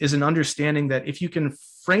provides is an understanding that if you can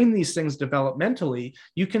frame these things developmentally,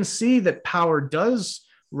 you can see that power does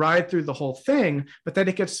ride through the whole thing, but that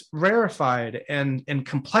it gets rarefied and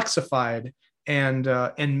complexified and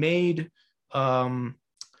made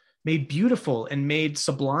beautiful and made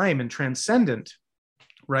sublime and transcendent,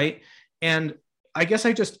 right? And I guess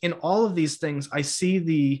in all of these things, I see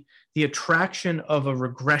the attraction of a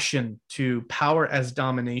regression to power as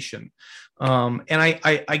domination. And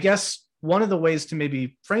I guess one of the ways to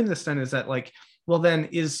maybe frame this then is that then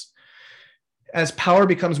as power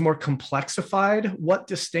becomes more complexified, what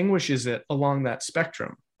distinguishes it along that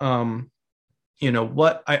spectrum?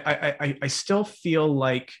 What I still feel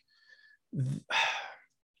like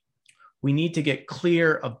we need to get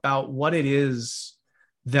clear about what it is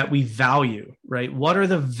that we value, right? What are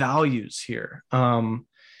the values here?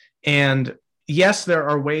 And yes, there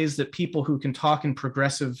are ways that people who can talk in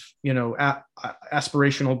progressive,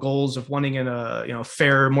 aspirational goals of wanting in a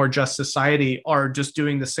fair, more just society are just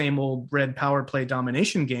doing the same old red power play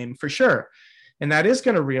domination game, for sure. And that is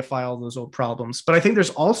going to reify all those old problems. But I think there's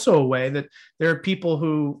also a way that there are people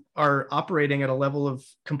who are operating at a level of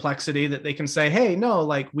complexity that they can say, hey, no,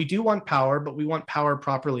 we do want power, but we want power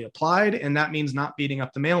properly applied. And that means not beating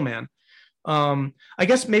up the mailman. I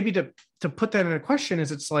guess maybe to put that in a question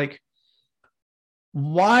is it's like,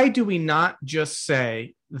 why do we not just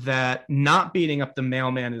say that not beating up the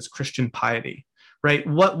mailman is Christian piety, right?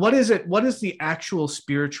 What is it? What is the actual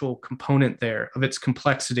spiritual component there of its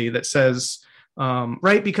complexity that says,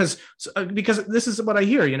 right? Because this is what I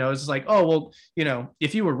hear, it's like, oh, well,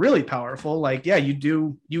 if you were really powerful,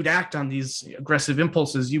 you'd act on these aggressive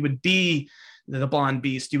impulses. You would be the blonde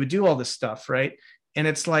beast. You would do all this stuff, right? And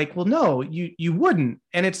it's like, well, no, you wouldn't.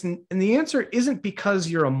 And the answer isn't because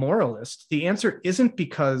you're a moralist. The answer isn't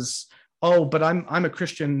because, oh, but I'm a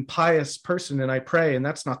Christian pious person and I pray and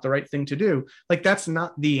that's not the right thing to do. That's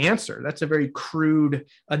not the answer. That's a very crude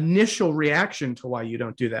initial reaction to why you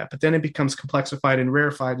don't do that. But then it becomes complexified and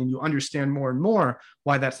rarefied and you understand more and more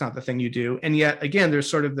why that's not the thing you do. And yet again, there's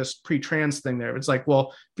sort of this pre-trans thing there. It's like,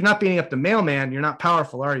 well, if you're not beating up the mailman, you're not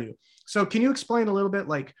powerful, are you? So can you explain a little bit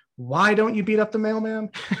why don't you beat up the mailman?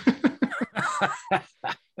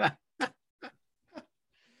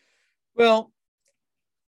 Well,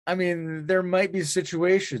 I mean, there might be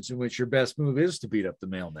situations in which your best move is to beat up the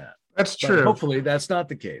mailman. That's true. But hopefully that's not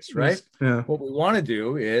the case, right? Yeah. What we want to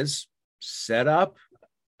do is set up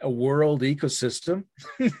a world ecosystem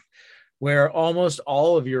where almost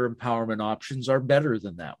all of your empowerment options are better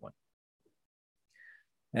than that one.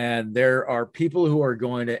 And there are people who are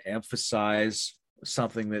going to emphasize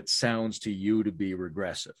something that sounds to you to be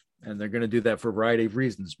regressive. And they're going to do that for a variety of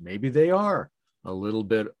reasons. Maybe they are a little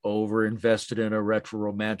bit over invested in a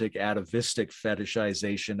retro-romantic atavistic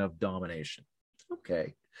fetishization of domination.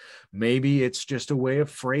 Okay. Maybe it's just a way of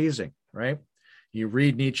phrasing, right? You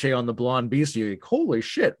read Nietzsche on the Blonde Beast, you're like, holy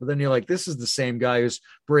shit. But then you're like, this is the same guy who's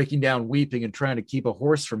breaking down, weeping, and trying to keep a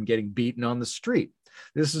horse from getting beaten on the street.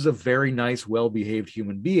 This is a very nice, well-behaved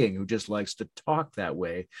human being who just likes to talk that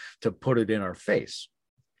way, to put it in our face.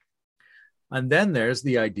 And then there's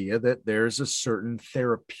the idea that there's a certain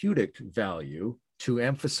therapeutic value to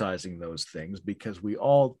emphasizing those things, because we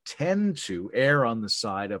all tend to err on the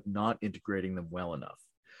side of not integrating them well enough.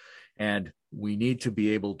 And we need to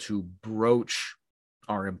be able to broach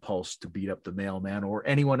our impulse to beat up the mailman, or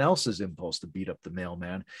anyone else's impulse to beat up the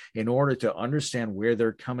mailman, in order to understand where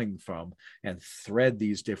they're coming from and thread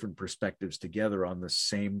these different perspectives together on the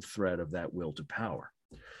same thread of that will to power.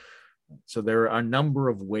 So there are a number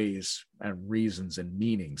of ways and reasons and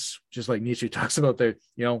meanings, just like Nietzsche talks about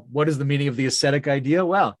what is the meaning of the ascetic idea?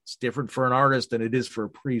 Well, it's different for an artist than it is for a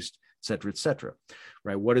priest, et cetera,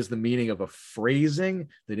 right? What is the meaning of a phrasing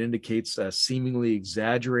that indicates a seemingly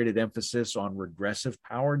exaggerated emphasis on regressive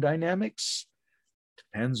power dynamics?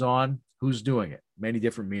 Depends on who's doing it. Many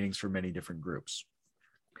different meanings for many different groups.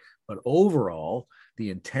 But overall, the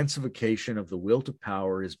intensification of the will to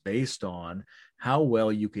power is based on how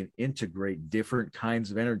well you can integrate different kinds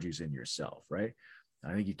of energies in yourself, right?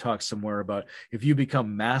 I think he talks somewhere about if you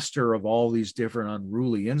become master of all these different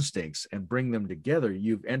unruly instincts and bring them together,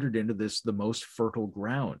 you've entered into the most fertile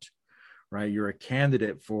ground, right? You're a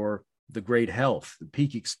candidate for the great health. The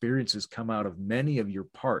peak experiences come out of many of your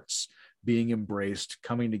parts being embraced,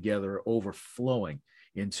 coming together, overflowing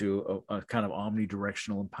into a kind of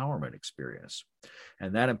omnidirectional empowerment experience.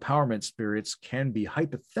 And that empowerment experience can be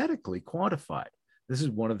hypothetically quantified. This is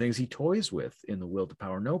one of the things he toys with in the Will to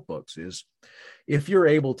Power notebooks is, if you're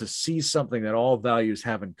able to see something that all values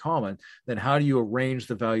have in common, then how do you arrange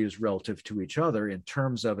the values relative to each other in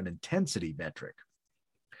terms of an intensity metric?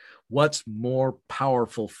 What's more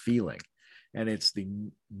powerful feeling? And it's the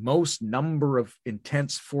most number of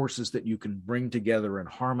intense forces that you can bring together and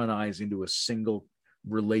harmonize into a single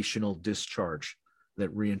relational discharge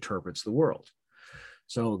that reinterprets the world.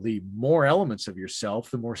 So the more elements of yourself,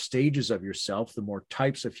 the more stages of yourself, the more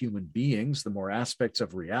types of human beings, the more aspects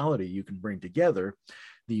of reality you can bring together,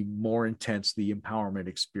 the more intense the empowerment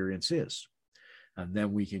experience is. And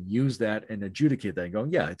then we can use that and adjudicate that and go,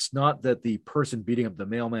 yeah, it's not that the person beating up the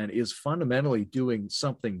mailman is fundamentally doing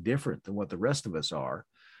something different than what the rest of us are,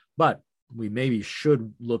 but we maybe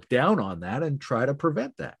should look down on that and try to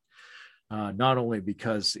prevent that. Not only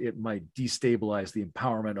because it might destabilize the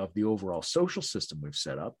empowerment of the overall social system we've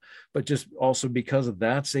set up, but just also because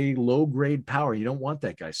that's a low-grade power. You don't want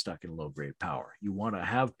that guy stuck in low-grade power. You want to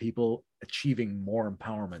have people achieving more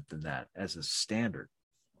empowerment than that as a standard.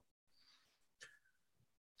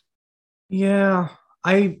 Yeah,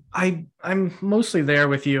 I'm mostly there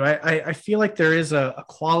with you. I feel like there is a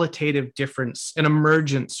qualitative difference, an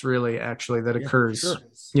emergence really, actually, that occurs. Sure.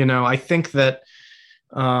 I think that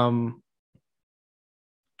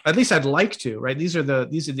at least I'd like to, right? These are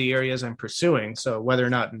the areas I'm pursuing. So whether or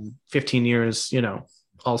not in 15 years,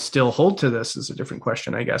 I'll still hold to this is a different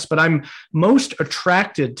question, I guess. But I'm most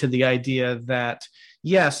attracted to the idea that,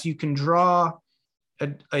 yes, you can draw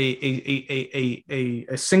a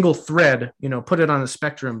single thread, put it on a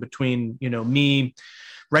spectrum between, me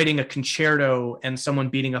writing a concerto and someone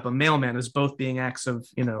beating up a mailman as both being acts of,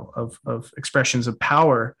 of expressions of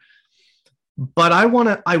power. But I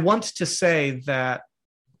want to say that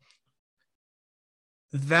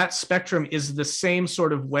spectrum is the same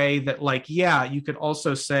sort of way that, like, yeah, you could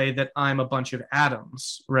also say that I'm a bunch of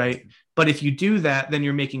atoms, right? But if you do that, then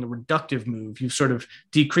you're making a reductive move. You've sort of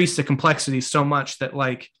decreased the complexity so much that,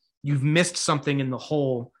 like, you've missed something in the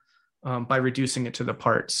whole by reducing it to the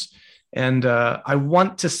parts. And I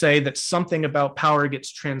want to say that something about power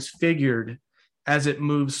gets transfigured as it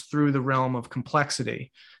moves through the realm of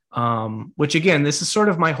complexity. Which, again, this is sort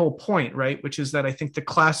of my whole point, right? Which is that I think the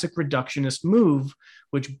classic reductionist move,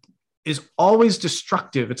 which is always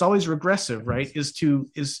destructive, it's always regressive, right? Is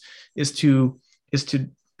to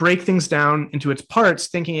break things down into its parts,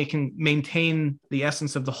 thinking it can maintain the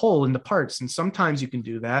essence of the whole in the parts. And sometimes you can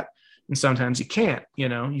do that, and sometimes you can't.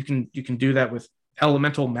 You can do that with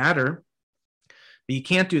elemental matter, but you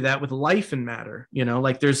can't do that with life and matter.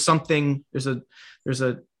 Like there's an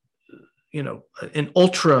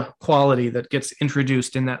ultra quality that gets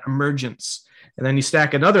introduced in that emergence. And then you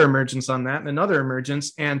stack another emergence on that and another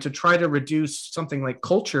emergence. And to try to reduce something like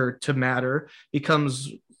culture to matter becomes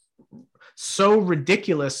so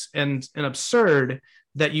ridiculous and absurd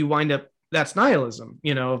that you wind up, that's nihilism.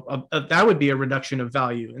 That would be a reduction of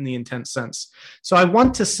value in the intense sense. So I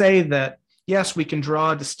want to say that, yes, we can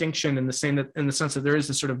draw a distinction in the sense that there is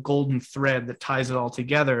this sort of golden thread that ties it all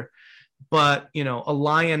together. but a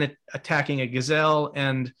lion attacking a gazelle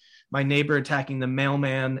and my neighbor attacking the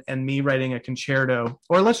mailman and me writing a concerto,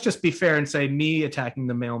 or let's just be fair and say me attacking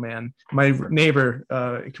the mailman, my neighbor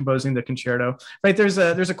composing the concerto, right? There's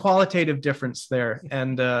a qualitative difference there.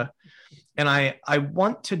 And I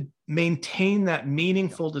want to maintain that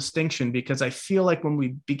meaningful distinction, because I feel like when we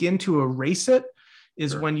begin to erase it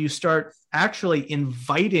is when you start actually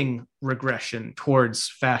inviting regression towards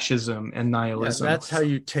fascism and nihilism. Yeah, that's how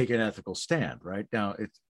you take an ethical stand, right? Now,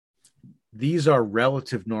 these are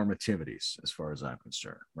relative normativities as far as I'm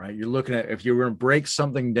concerned, right? You're looking at, if you're going to break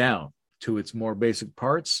something down to its more basic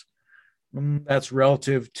parts, that's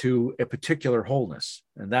relative to a particular wholeness.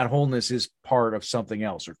 And that wholeness is part of something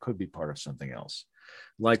else, or could be part of something else.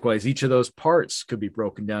 Likewise, each of those parts could be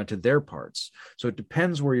broken down to their parts. So it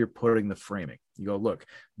depends where you're putting the framing. You go, look,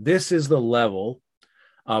 this is the level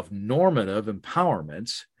of normative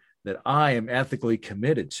empowerment that I am ethically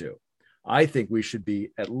committed to. I think we should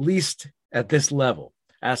be at least at this level,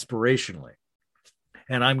 aspirationally.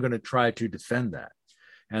 And I'm going to try to defend that.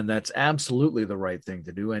 And that's absolutely the right thing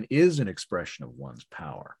to do, and is an expression of one's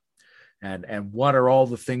power. And what are all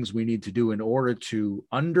the things we need to do in order to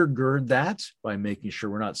undergird that, by making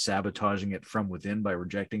sure we're not sabotaging it from within by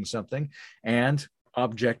rejecting something, and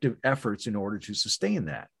objective efforts in order to sustain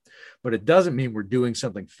that. But it doesn't mean we're doing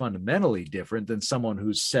something fundamentally different than someone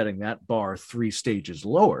who's setting that bar 3 stages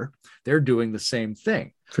lower. They're doing the same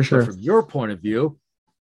thing. For sure. But from your point of view,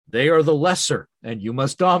 they are the lesser, and you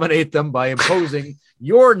must dominate them by imposing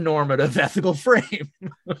your normative ethical frame.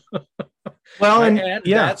 Well, and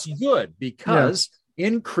that's good, because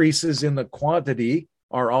increases in the quantity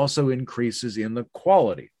are also increases in the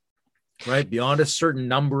quality, right? Beyond a certain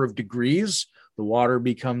number of degrees, the water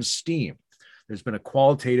becomes steam. There's been a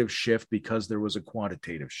qualitative shift because there was a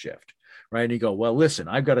quantitative shift, right? And you go, well, listen,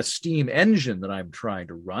 I've got a steam engine that I'm trying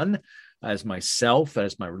to run as myself,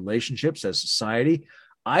 as my relationships, as society.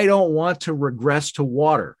 I don't want to regress to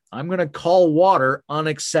water. I'm going to call water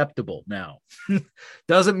unacceptable now.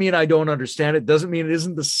 Doesn't mean I don't understand it. Doesn't mean it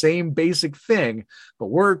isn't the same basic thing,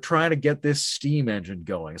 but we're trying to get this steam engine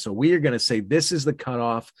going. So we are going to say this is the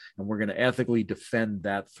cutoff, and we're going to ethically defend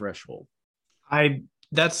that threshold.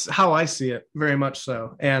 That's how I see it, very much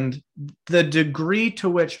so. And the degree to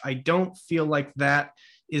which I don't feel like that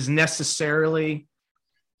is necessarily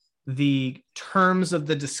the terms of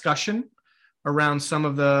the discussion around some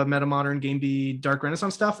of the metamodern, Game B, Dark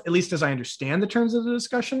Renaissance stuff, at least as I understand the terms of the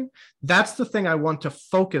discussion, that's the thing I want to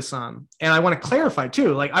focus on. And I want to clarify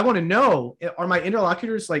too. Like, I want to know, are my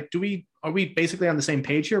interlocutors, like, are we basically on the same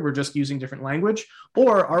page here? We're just using different language,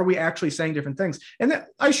 or are we actually saying different things? And that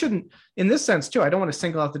I shouldn't, in this sense too, I don't want to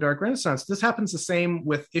single out the Dark Renaissance. This happens the same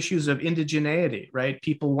with issues of indigeneity, right?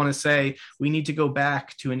 People want to say we need to go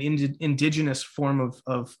back to an indigenous form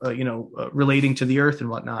of relating to the earth and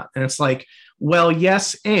whatnot. And it's like, well,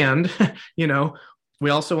 yes. And,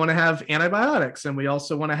 we also want to have antibiotics, and we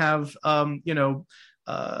also want to have,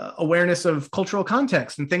 awareness of cultural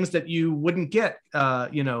context and things that you wouldn't get,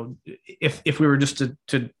 if we were just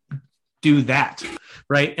to do that,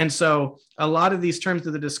 right? And so a lot of these terms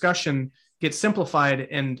of the discussion get simplified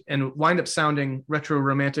and wind up sounding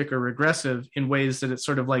retro-romantic or regressive in ways that it's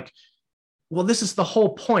sort of like, well, this is the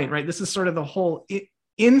whole point, right? This is sort of the whole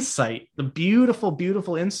insight, the beautiful,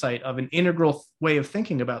 beautiful insight of an integral way of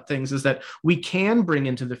thinking about things, is that we can bring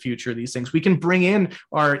into the future these things. We can bring in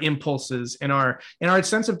our impulses and our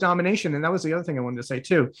sense of domination. And that was the other thing I wanted to say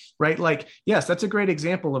too, right? Like, yes, that's a great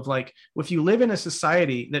example of, like, if you live in a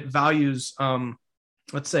society that values,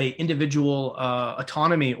 let's say, individual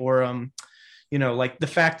autonomy, or, like the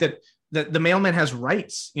fact that the mailman has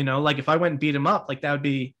rights, like if I went and beat him up, like that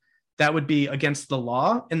would be against the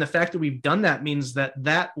law. And the fact that we've done that means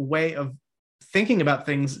that way of thinking about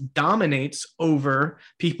things dominates over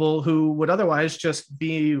people who would otherwise just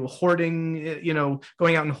be hoarding,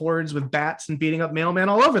 going out in hordes with bats and beating up mailmen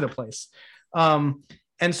all over the place.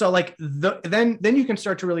 And so, like, then you can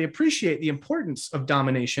start to really appreciate the importance of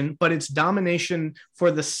domination, but it's domination for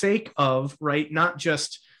the sake of, right, not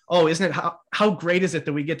just, oh, isn't it how great is it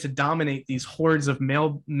that we get to dominate these hordes of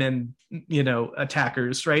mailmen,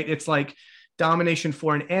 attackers, right? It's like domination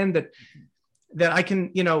for an end that I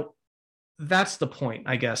can, that's the point,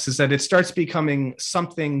 I guess, is that it starts becoming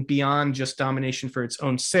something beyond just domination for its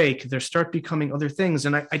own sake. There start becoming other things.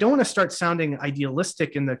 And I don't want to start sounding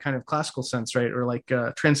idealistic in the kind of classical sense, right? Or like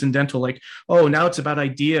transcendental, like, oh, now it's about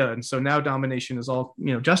idea. And so now domination is all,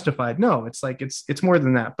 justified. No, it's like, it's more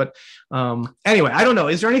than that. But anyway, I don't know.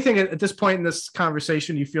 Is there anything at this point in this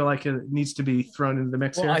conversation you feel like it needs to be thrown into the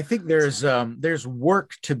mix here? I think there's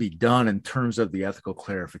work to be done in terms of the ethical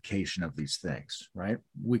clarification of these things, right?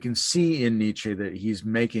 We can see in Nietzsche that he's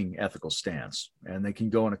making ethical stands, and they can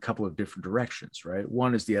go in a couple of different directions, right?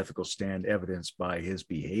 One is the ethical stand evidenced by his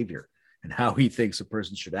behavior and how he thinks a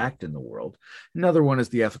person should act in the world. Another one is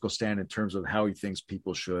the ethical stand in terms of how he thinks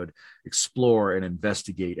people should explore and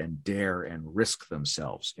investigate and dare and risk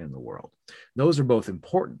themselves in the world. Those are both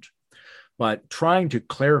important. But trying to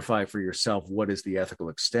clarify for yourself what is the ethical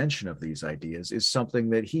extension of these ideas is something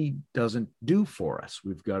that he doesn't do for us.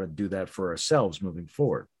 We've got to do that for ourselves moving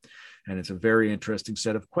forward. And it's a very interesting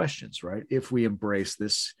set of questions, right? If we embrace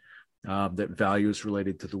this, that value is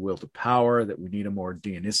related to the will to power, that we need a more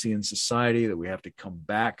Dionysian society, that we have to come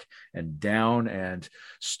back and down and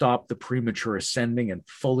stop the premature ascending and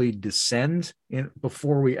fully descend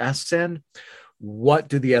before we ascend, what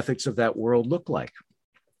do the ethics of that world look like?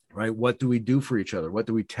 Right? What do we do for each other? What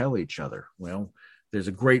do we tell each other? Well, there's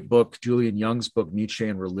a great book, Julian Jung's book, Nietzsche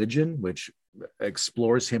and Religion, which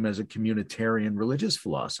explores him as a communitarian religious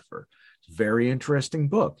philosopher. It's a very interesting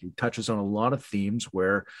book. He touches on a lot of themes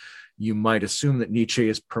where you might assume that Nietzsche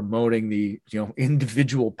is promoting the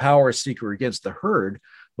individual power seeker against the herd,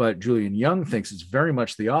 but Julian Jung thinks it's very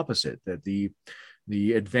much the opposite, that the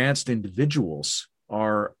advanced individuals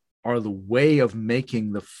are the way of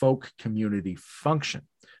making the folk community function.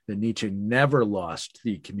 That Nietzsche never lost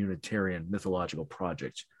the communitarian mythological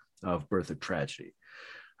project of Birth of Tragedy.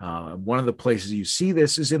 One of the places you see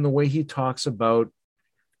this is in the way he talks about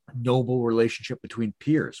noble relationship between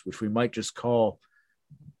peers, which we might just call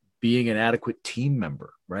being an adequate team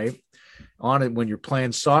member, right? On it, when you're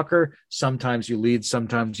playing soccer, sometimes you lead,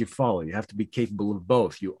 sometimes you follow. You have to be capable of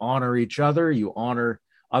both. You honor each other, you honor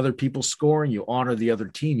other people scoring, you honor the other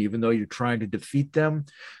team, even though you're trying to defeat them.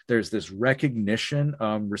 There's this recognition,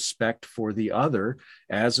 respect for the other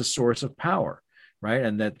as a source of power, right?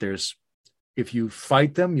 And that if you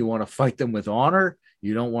fight them, you want to fight them with honor.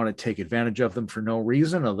 You don't want to take advantage of them for no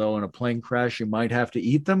reason, although in a plane crash, you might have to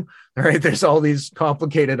eat them, right? There's all these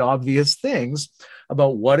complicated, obvious things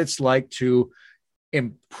about what it's like to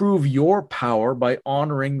improve your power by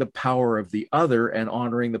honoring the power of the other and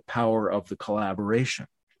honoring the power of the collaboration.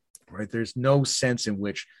 Right? There's no sense in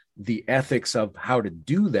which the ethics of how to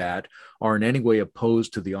do that are in any way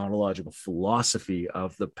opposed to the ontological philosophy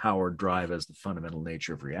of the power drive as the fundamental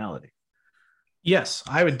nature of reality. Yes,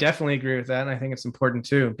 I would definitely agree with that. And I think it's important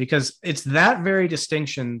too, because it's that very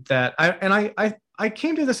distinction that I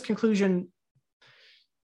came to this conclusion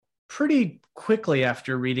pretty quickly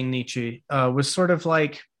after reading Nietzsche, was sort of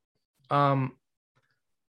like,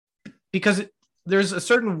 because there's a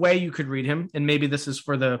certain way you could read him, and maybe this is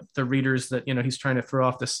for the readers that he's trying to throw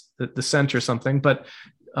off the scent or something, but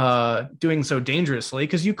doing so dangerously,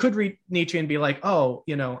 because you could read Nietzsche and be like, oh,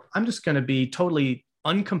 I'm just going to be totally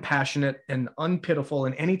uncompassionate and unpitiful,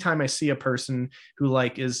 and anytime I see a person who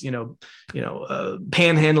is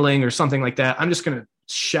panhandling or something like that, I'm just going to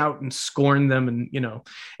shout and scorn them,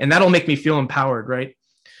 and that'll make me feel empowered, right?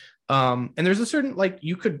 And there's a certain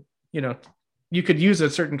you could use a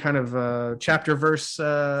certain kind of chapter verse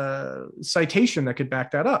citation that could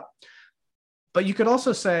back that up. But you could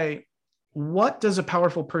also say, what does a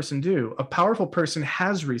powerful person do? A powerful person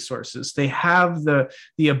has resources. They have the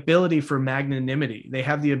ability for magnanimity. They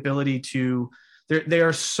have the ability to, they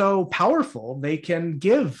are so powerful, they can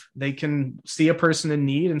give. They can see a person in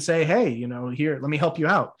need and say, hey, here, let me help you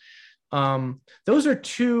out. Those are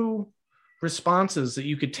two responses that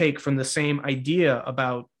you could take from the same idea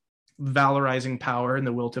about valorizing power and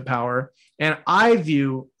the will to power. And I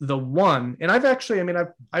view the one, and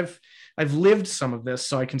I've lived some of this,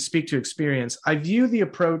 so I can speak to experience. I view the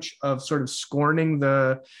approach of sort of scorning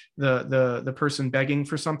the person begging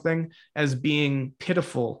for something as being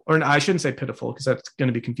pitiful, or I shouldn't say pitiful because that's going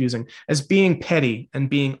to be confusing, as being petty and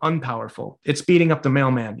being unpowerful. It's beating up the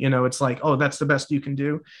mailman. It's like, oh, that's the best you can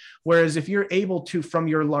do. Whereas if you're able to, from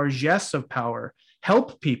your largesse of power,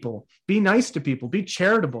 help people, be nice to people, be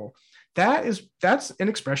charitable, that's an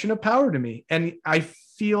expression of power to me. And I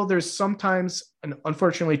feel there's sometimes, and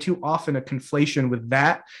unfortunately too often, a conflation with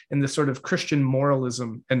that and the sort of Christian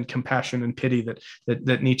moralism and compassion and pity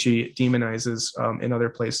that Nietzsche demonizes in other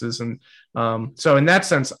places. And so in that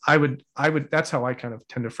sense, I would that's how I kind of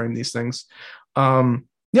tend to frame these things.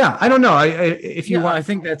 Yeah, I don't know. If you want, I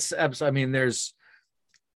think that's absolutely. I mean,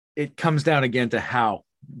 it comes down again to how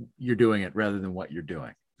you're doing it rather than what you're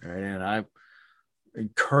doing, right? And I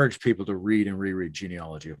encourage people to read and reread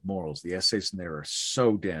Genealogy of Morals. The essays in there are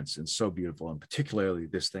so dense and so beautiful, and particularly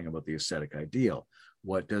this thing about the ascetic ideal.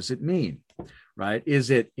 What does it mean, right? Is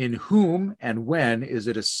it in whom and when? Is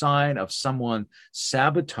it a sign of someone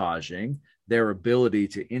sabotaging their ability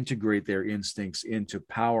to integrate their instincts into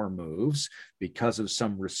power moves because of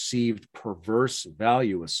some received perverse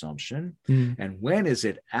value assumption? And when is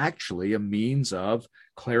it actually a means of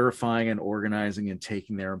clarifying and organizing and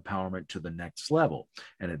taking their empowerment to the next level?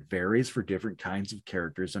 And it varies for different kinds of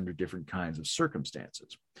characters under different kinds of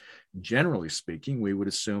circumstances. Generally speaking, we would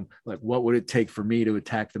assume, like, what would it take for me to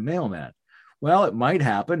attack the mailman? Well, it might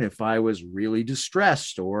happen if I was really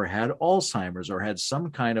distressed or had Alzheimer's or had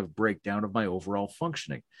some kind of breakdown of my overall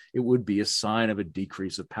functioning. It would be a sign of a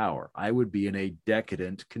decrease of power. I would be in a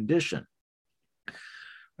decadent condition.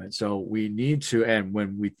 Right? So we need to, and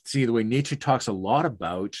when we see the way Nietzsche talks a lot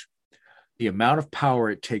about the amount of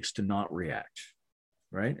power it takes to not react,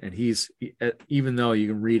 right? And even though you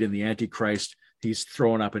can read in the Antichrist, he's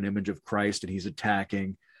throwing up an image of Christ and he's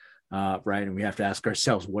attacking. Right. And we have to ask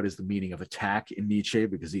ourselves, what is the meaning of attack in Nietzsche?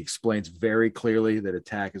 Because he explains very clearly that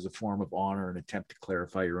attack is a form of honor, an attempt to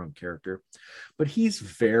clarify your own character. But he's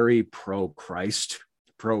very pro-Christ,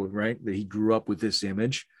 right? That he grew up with this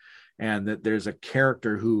image and that there's a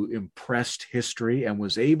character who impressed history and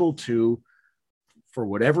was able to, for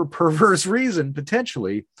whatever perverse reason,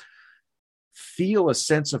 potentially feel a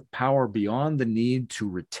sense of power beyond the need to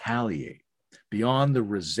retaliate, beyond the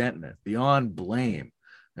resentment, beyond blame.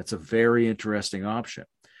 That's a very interesting option.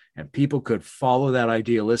 And people could follow that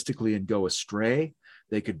idealistically and go astray.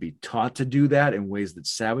 They could be taught to do that in ways that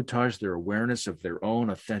sabotage their awareness of their own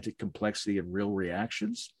authentic complexity and real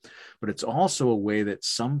reactions. But it's also a way that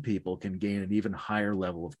some people can gain an even higher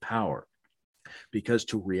level of power. Because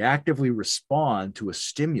to reactively respond to a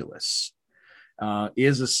stimulus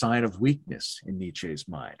is a sign of weakness in Nietzsche's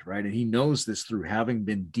mind, right? And he knows this through having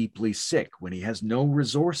been deeply sick. When he has no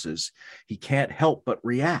resources, he can't help but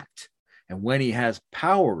react. And when he has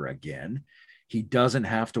power again, he doesn't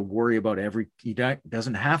have to worry about he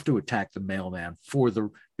doesn't have to attack the mailman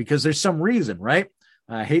because there's some reason, right?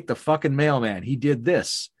 I hate the fucking mailman. He did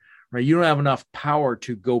this, right? You don't have enough power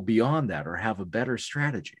to go beyond that or have a better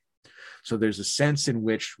strategy. So there's a sense in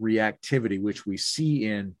which reactivity, which we see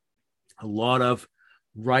in a lot of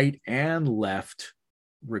right and left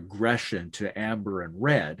regression to amber and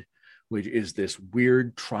red, which is this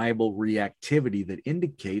weird tribal reactivity that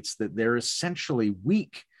indicates that they're essentially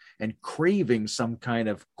weak and craving some kind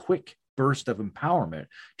of quick burst of empowerment,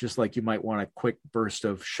 just like you might want a quick burst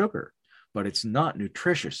of sugar, but it's not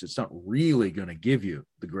nutritious. It's not really going to give you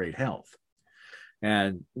the great health.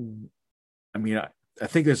 And I mean, I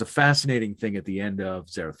think there's a fascinating thing at the end of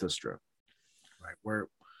Zarathustra, right, where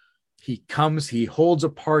he holds a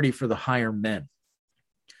party for the higher men,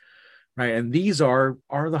 right? And these are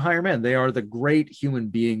the higher men. They are the great human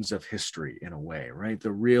beings of history in a way, right?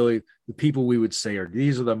 The people we would say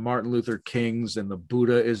these are the Martin Luther Kings and the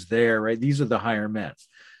Buddha is there, right? These are the higher men.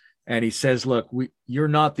 And he says, look, you're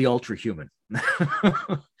not the ultra human.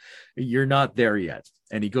 You're not there yet.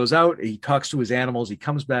 And he goes out, he talks to his animals, he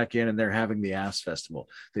comes back in and they're having the ass festival.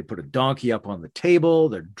 They put a donkey up on the table,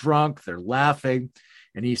 they're drunk, they're laughing.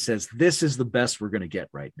 And he says, this is the best we're going to get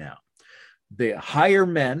right now. The higher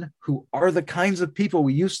men, who are the kinds of people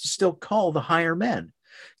we used to still call the higher men,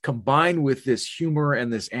 combined with this humor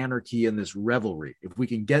and this anarchy and this revelry. If we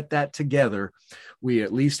can get that together, we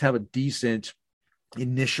at least have a decent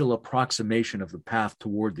initial approximation of the path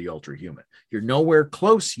toward the ultra human. You're nowhere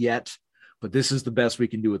close yet, but this is the best we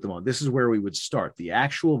can do at the moment. This is where we would start. The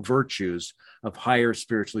actual virtues of higher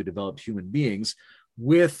spiritually developed human beings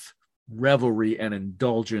with revelry and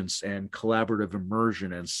indulgence and collaborative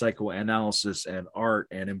immersion and psychoanalysis and art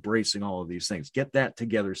and embracing all of these things. Get that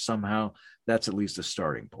together somehow. That's at least a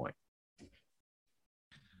starting point.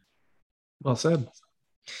 Well said.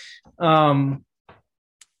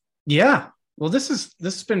 Yeah. Well, this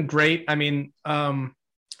has been great. I mean,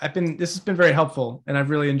 this has been very helpful, and I've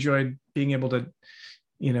really enjoyed being able to,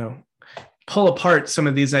 pull apart some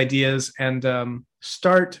of these ideas and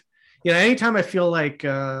start. Anytime I feel like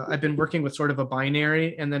I've been working with sort of a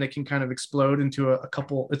binary and then it can kind of explode into a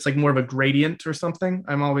couple, it's like more of a gradient or something.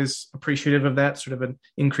 I'm always appreciative of that sort of an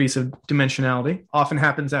increase of dimensionality. Often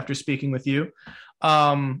happens after speaking with you.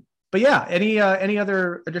 But yeah, any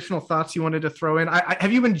other additional thoughts you wanted to throw in?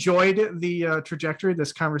 Have you enjoyed the trajectory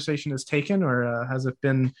this conversation has taken, or has it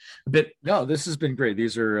been a bit? No, this has been great.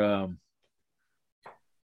 These are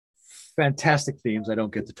fantastic themes I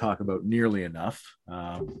don't get to talk about nearly enough.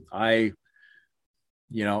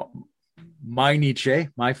 You know,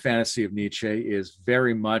 my fantasy of Nietzsche is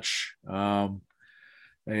very much a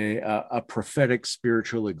prophetic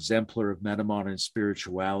spiritual exemplar of metamodern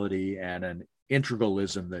spirituality and an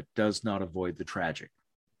integralism that does not avoid the tragic.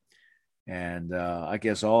 And I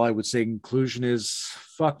guess all I would say in conclusion is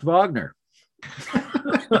fuck Wagner. You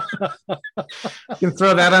can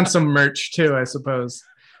throw that on some merch too, I suppose.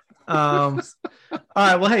 All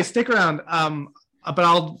right. Well, hey, stick around. But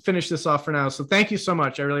I'll finish this off for now. So thank you so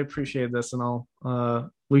much. I really appreciate this, and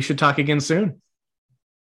we should talk again soon.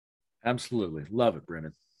 Absolutely. Love it,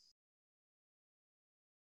 Brendan.